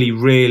really,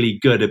 really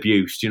good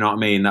abuse. Do you know what I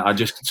mean? That I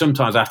just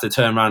sometimes have to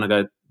turn around and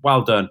go,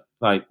 well done.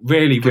 Like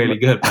really, really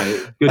good,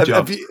 mate. Good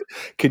job.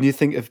 Can you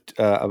think of,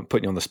 I'm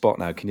putting you on the spot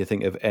now, can you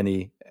think of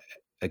a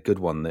good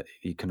one that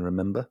you can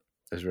remember?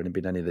 Has there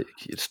been any that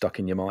stuck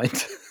in your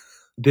mind?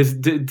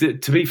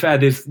 To be fair,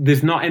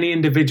 there's not any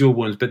individual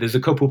ones, but there's a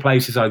couple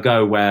places I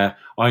go where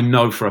I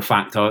know for a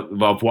fact of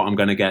what I'm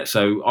going to get.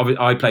 So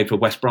I played for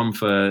West Brom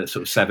for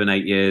sort of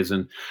 7-8 years,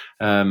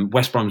 and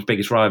West Brom's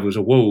biggest rivals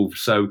are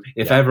Wolves. So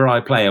if ever I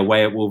play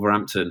away at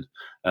Wolverhampton,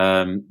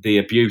 the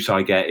abuse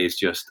I get is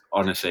just,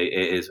 honestly,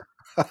 it is.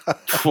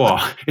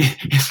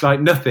 It's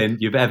like nothing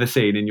you've ever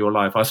seen in your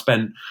life. I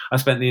spent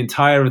the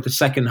entire of the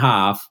second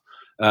half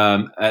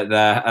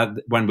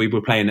when we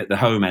were playing at the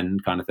home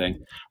end kind of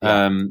thing.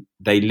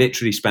 They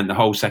literally spent the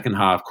whole second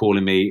half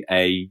calling me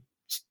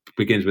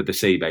begins with the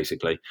C,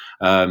 basically.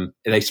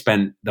 They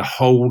spent the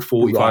whole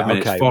 45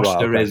 minutes.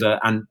 Foster is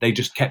and they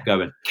just kept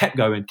going.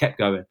 And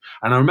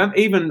I remember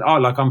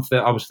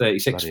I was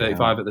 36,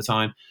 35 at the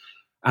time.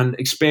 And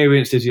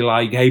experienced as you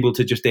like, able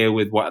to just deal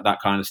with that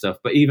kind of stuff.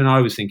 But even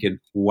I was thinking,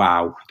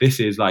 wow, this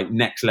is like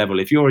next level.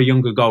 If you're a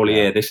younger goalie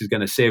here, this is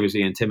going to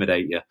seriously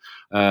intimidate you.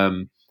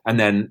 And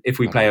then if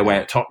we play away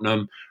at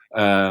Tottenham,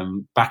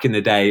 back in the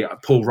day,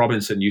 Paul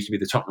Robinson used to be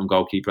the Tottenham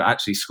goalkeeper,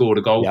 actually scored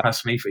a goal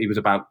past me. He was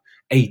about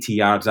 80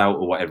 yards out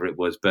or whatever it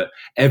was. But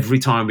every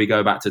time we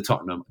go back to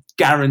Tottenham,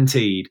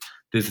 guaranteed,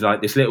 there's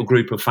like this little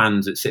group of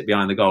fans that sit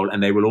behind the goal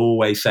and they will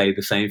always say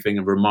the same thing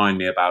and remind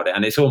me about it.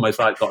 And it's almost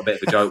like got a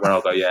bit of a joke where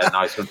I'll go, yeah,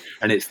 nice one.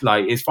 And it's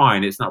like, it's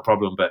fine. It's not a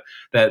problem, but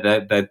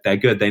they're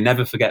good. They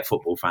never forget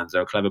football fans.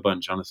 They're a clever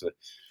bunch, honestly.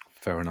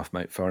 Fair enough,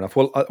 mate. Fair enough.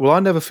 Well, I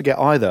never forget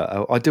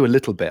either. I do a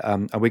little bit,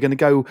 and we're going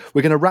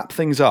to wrap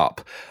things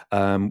up.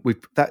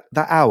 That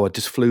hour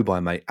just flew by,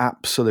 mate.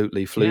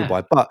 Absolutely flew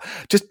by. But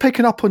just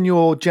picking up on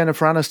your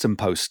Jennifer Aniston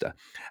poster,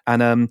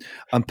 and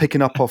I'm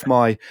picking up off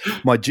my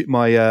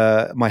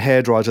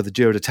hairdryers of the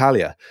Giro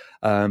d'Italia.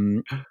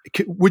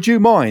 Would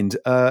you mind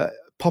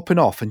popping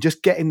off and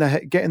just getting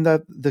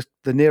the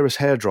nearest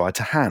hairdryer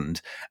to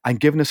hand and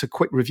giving us a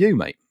quick review,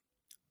 mate?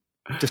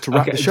 Just to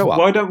wrap the show up.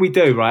 Why don't we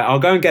do, right? I'll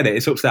go and get it.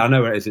 It's upstairs. I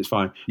know where it is. It's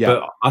fine. Yeah.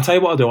 But I'll tell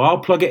you what I'll do. I'll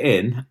plug it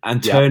in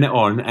and turn it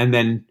on, and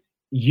then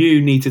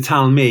you need to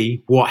tell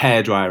me what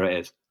hairdryer it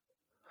is.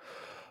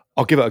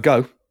 I'll give it a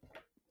go.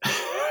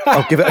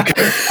 I'll give it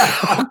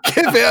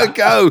a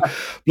go.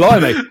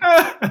 Blimey.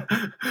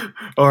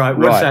 All right.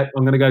 One sec.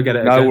 I'm going to go get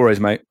it. No worries,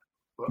 mate.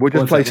 We'll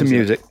just play some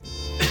music.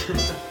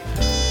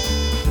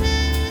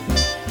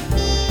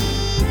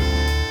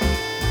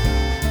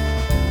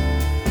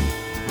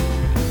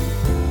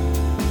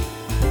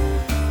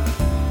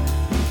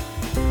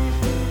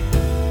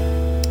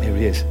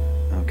 Is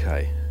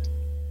okay.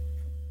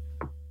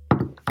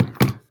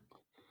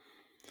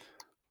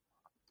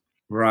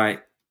 Right,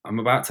 I'm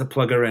about to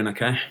plug her in.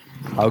 Okay.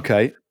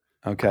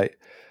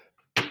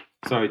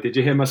 Sorry, did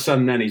you hear my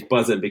son then? He's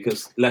buzzing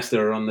because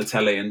Leicester are on the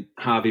telly and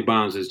Harvey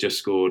Barnes has just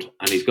scored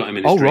and he's got him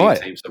in his dream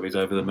team, so he's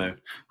over the moon.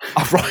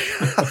 Oh,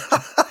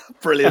 right.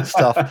 Brilliant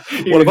stuff.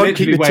 He was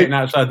literally waiting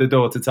outside the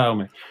door to tell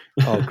me.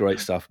 Oh, great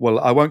stuff. Well,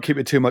 I won't keep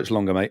it too much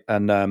longer, mate,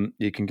 and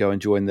you can go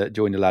and join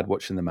the lad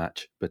watching the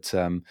match. But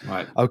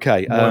right,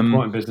 okay. More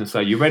important business. So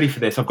you ready for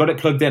this? I've got it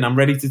plugged in. I'm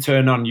ready to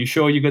turn on. You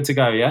sure you're good to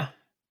go? Yeah.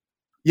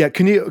 Yeah.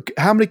 Can you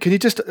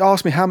just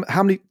ask me how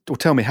many, or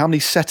tell me how many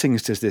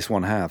settings does this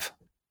one have?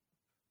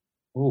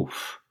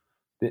 Oof.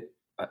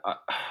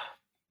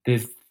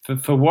 There's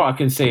for what I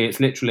can see, it's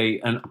literally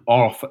an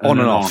off and on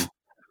and on. off.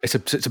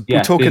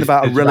 We're talking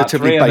about a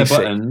relatively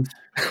basic.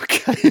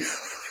 Okay.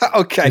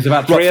 Okay. There's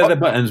about three other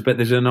buttons, but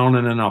there's an on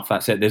and an off.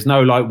 That's it. There's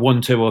no like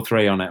 1, 2, or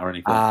 3 on it or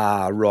anything.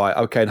 Ah, right.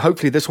 Okay. And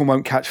hopefully this one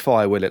won't catch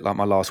fire, will it? Like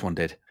my last one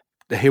did.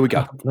 Here we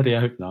go. Bloody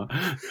hope not.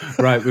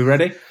 Right. We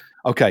ready?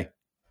 Okay.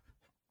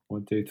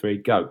 1, 2, 3,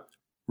 go.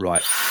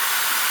 Right.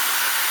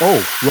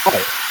 Oh,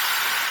 right.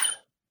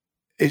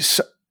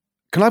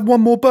 Can I have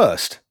one more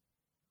burst?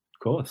 Of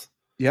course.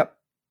 Yep.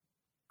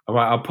 All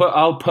right,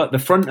 I'll put the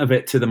front of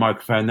it to the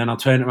microphone, then I'll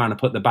turn it around and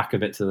put the back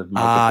of it to the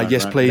microphone. Ah,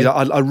 yes, right? Please.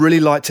 I really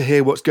like to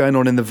hear what's going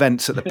on in the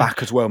vents at the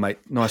back as well, mate.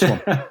 Nice one.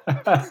 Right.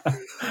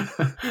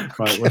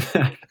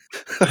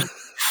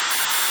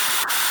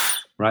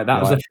 Right,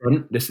 that was the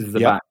front. This is the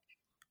back.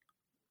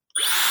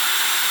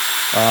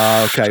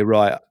 Okay,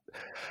 right.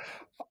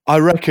 I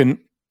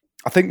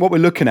think what we're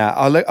looking at,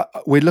 are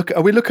we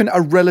looking at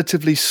a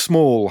relatively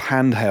small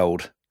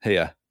handheld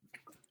here?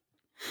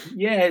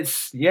 Yeah,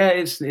 it's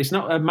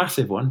not a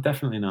massive one,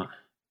 definitely not.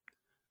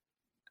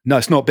 No,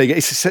 it's not big.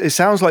 It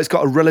sounds like it's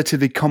got a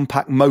relatively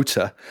compact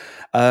motor.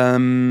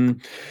 It's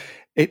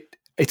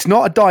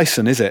not a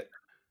Dyson, is it?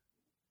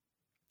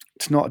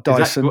 It's not a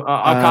Dyson.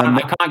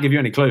 I can't give you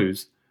any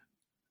clues.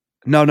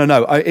 No.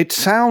 It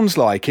sounds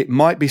like it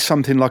might be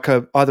something like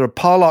either a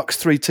Parlux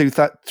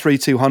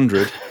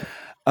 3200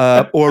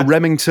 or a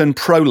Remington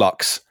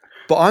Prolux.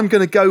 But I'm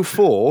going to go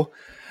for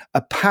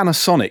a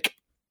Panasonic.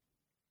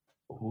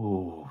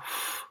 Ooh.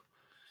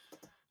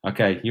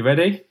 Okay, you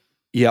ready?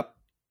 Yep.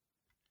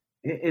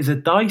 It is a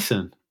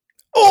Dyson.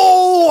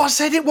 Oh, I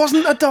said it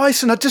wasn't a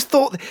Dyson. I just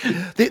thought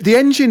the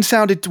engine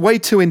sounded way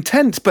too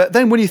intense. But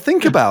then when you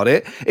think about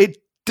it, it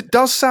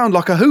does sound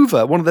like a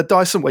Hoover, one of the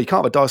Dyson. Well, you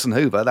can't have a Dyson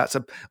Hoover. That's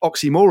an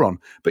oxymoron.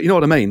 But you know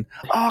what I mean?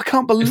 Oh, I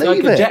can't believe it's like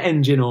it. A jet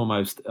engine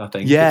almost, I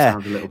think. Yeah, it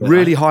sounds a little bit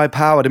really high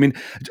powered. I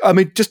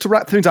mean, just to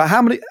wrap things up,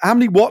 how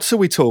many watts are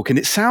we talking?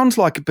 It sounds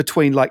like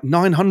between like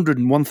 900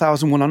 and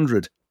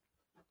 1,100.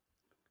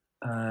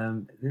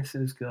 This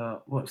has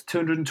got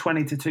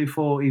 220 to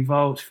 240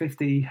 volts,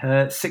 50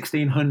 hertz,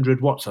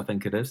 1600 watts, I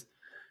think it is.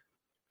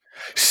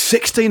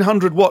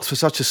 1600 watts for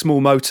such a small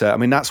motor. I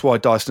mean, that's why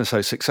Dyson is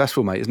so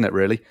successful, mate, isn't it,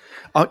 really?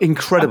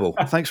 Incredible.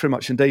 Thanks very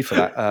much indeed for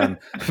that,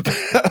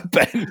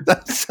 Ben.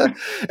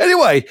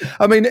 Anyway,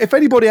 I mean, if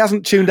anybody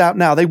hasn't tuned out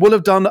now, they will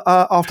have done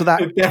after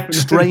that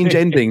strange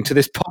ending to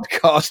this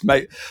podcast,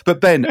 mate.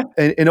 But Ben,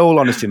 in all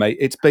honesty, mate,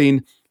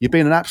 you've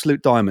been an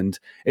absolute diamond.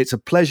 It's a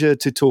pleasure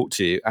to talk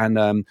to you.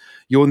 And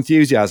your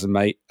enthusiasm,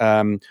 mate,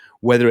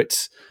 whether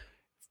it's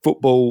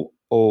football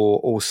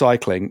or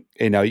cycling,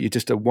 you're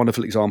just a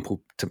wonderful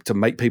example to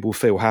make people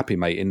feel happy,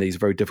 mate, in these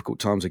very difficult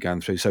times we're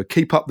going through. So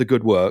keep up the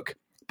good work,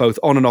 both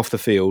on and off the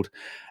field.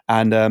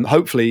 And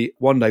hopefully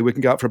one day we can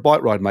go out for a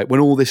bike ride, mate,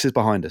 when all this is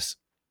behind us.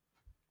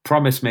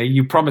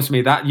 You promised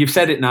me that. You've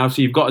said it now,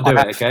 so you've got to do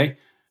it, okay?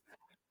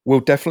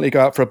 We'll definitely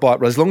go out for a bike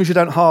ride, as long as you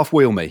don't half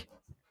wheel me.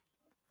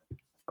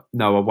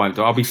 No, I won't.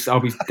 I'll be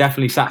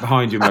definitely sat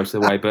behind you most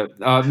of the way. But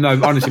no,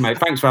 honestly, mate,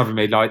 thanks for having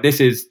me. Like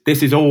this is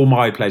all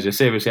my pleasure.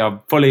 Seriously, I've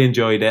fully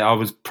enjoyed it. I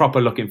was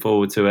proper looking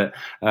forward to it.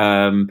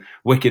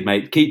 Wicked,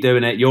 mate. Keep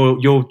doing it.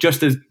 You're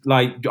just as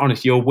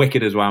honestly, you're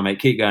wicked as well, mate.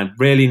 Keep going.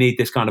 Really need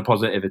this kind of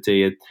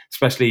positivity,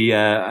 especially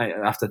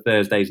after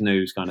Thursday's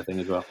news kind of thing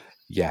as well.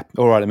 Yeah.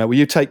 All right, mate. Well,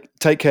 you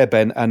take care,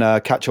 Ben, and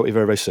catch up with you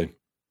very, very soon.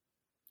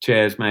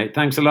 Cheers, mate.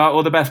 Thanks a lot.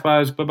 All the best,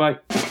 boys. Bye-bye.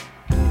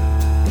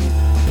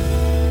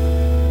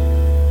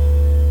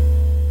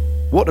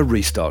 What a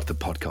restart of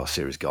the podcast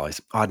series,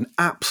 guys. I had an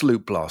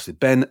absolute blast with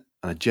Ben,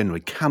 and I genuinely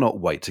cannot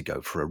wait to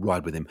go for a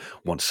ride with him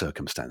once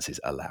circumstances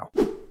allow.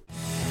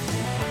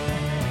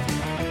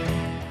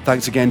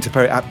 Thanks again to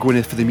Perry Ap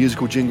Gwyneth for the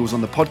musical jingles on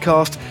the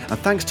podcast, and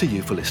thanks to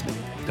you for listening.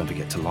 Don't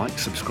forget to like,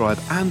 subscribe,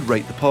 and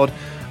rate the pod,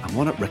 and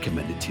why not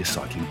recommend it to your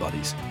cycling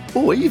buddies,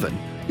 or even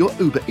your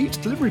Uber Eats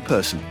delivery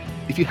person,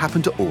 if you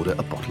happen to order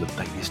a bottle of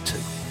Baileys too.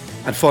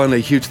 And finally,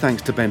 huge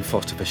thanks to Ben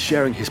Foster for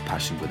sharing his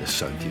passion with us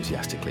so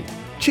enthusiastically.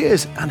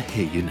 Cheers, and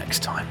hear you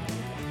next time.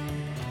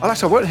 Oh,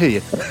 actually, I won't hear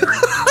you.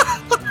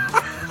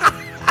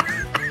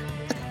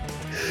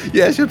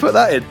 Yeah, should we put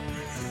that in?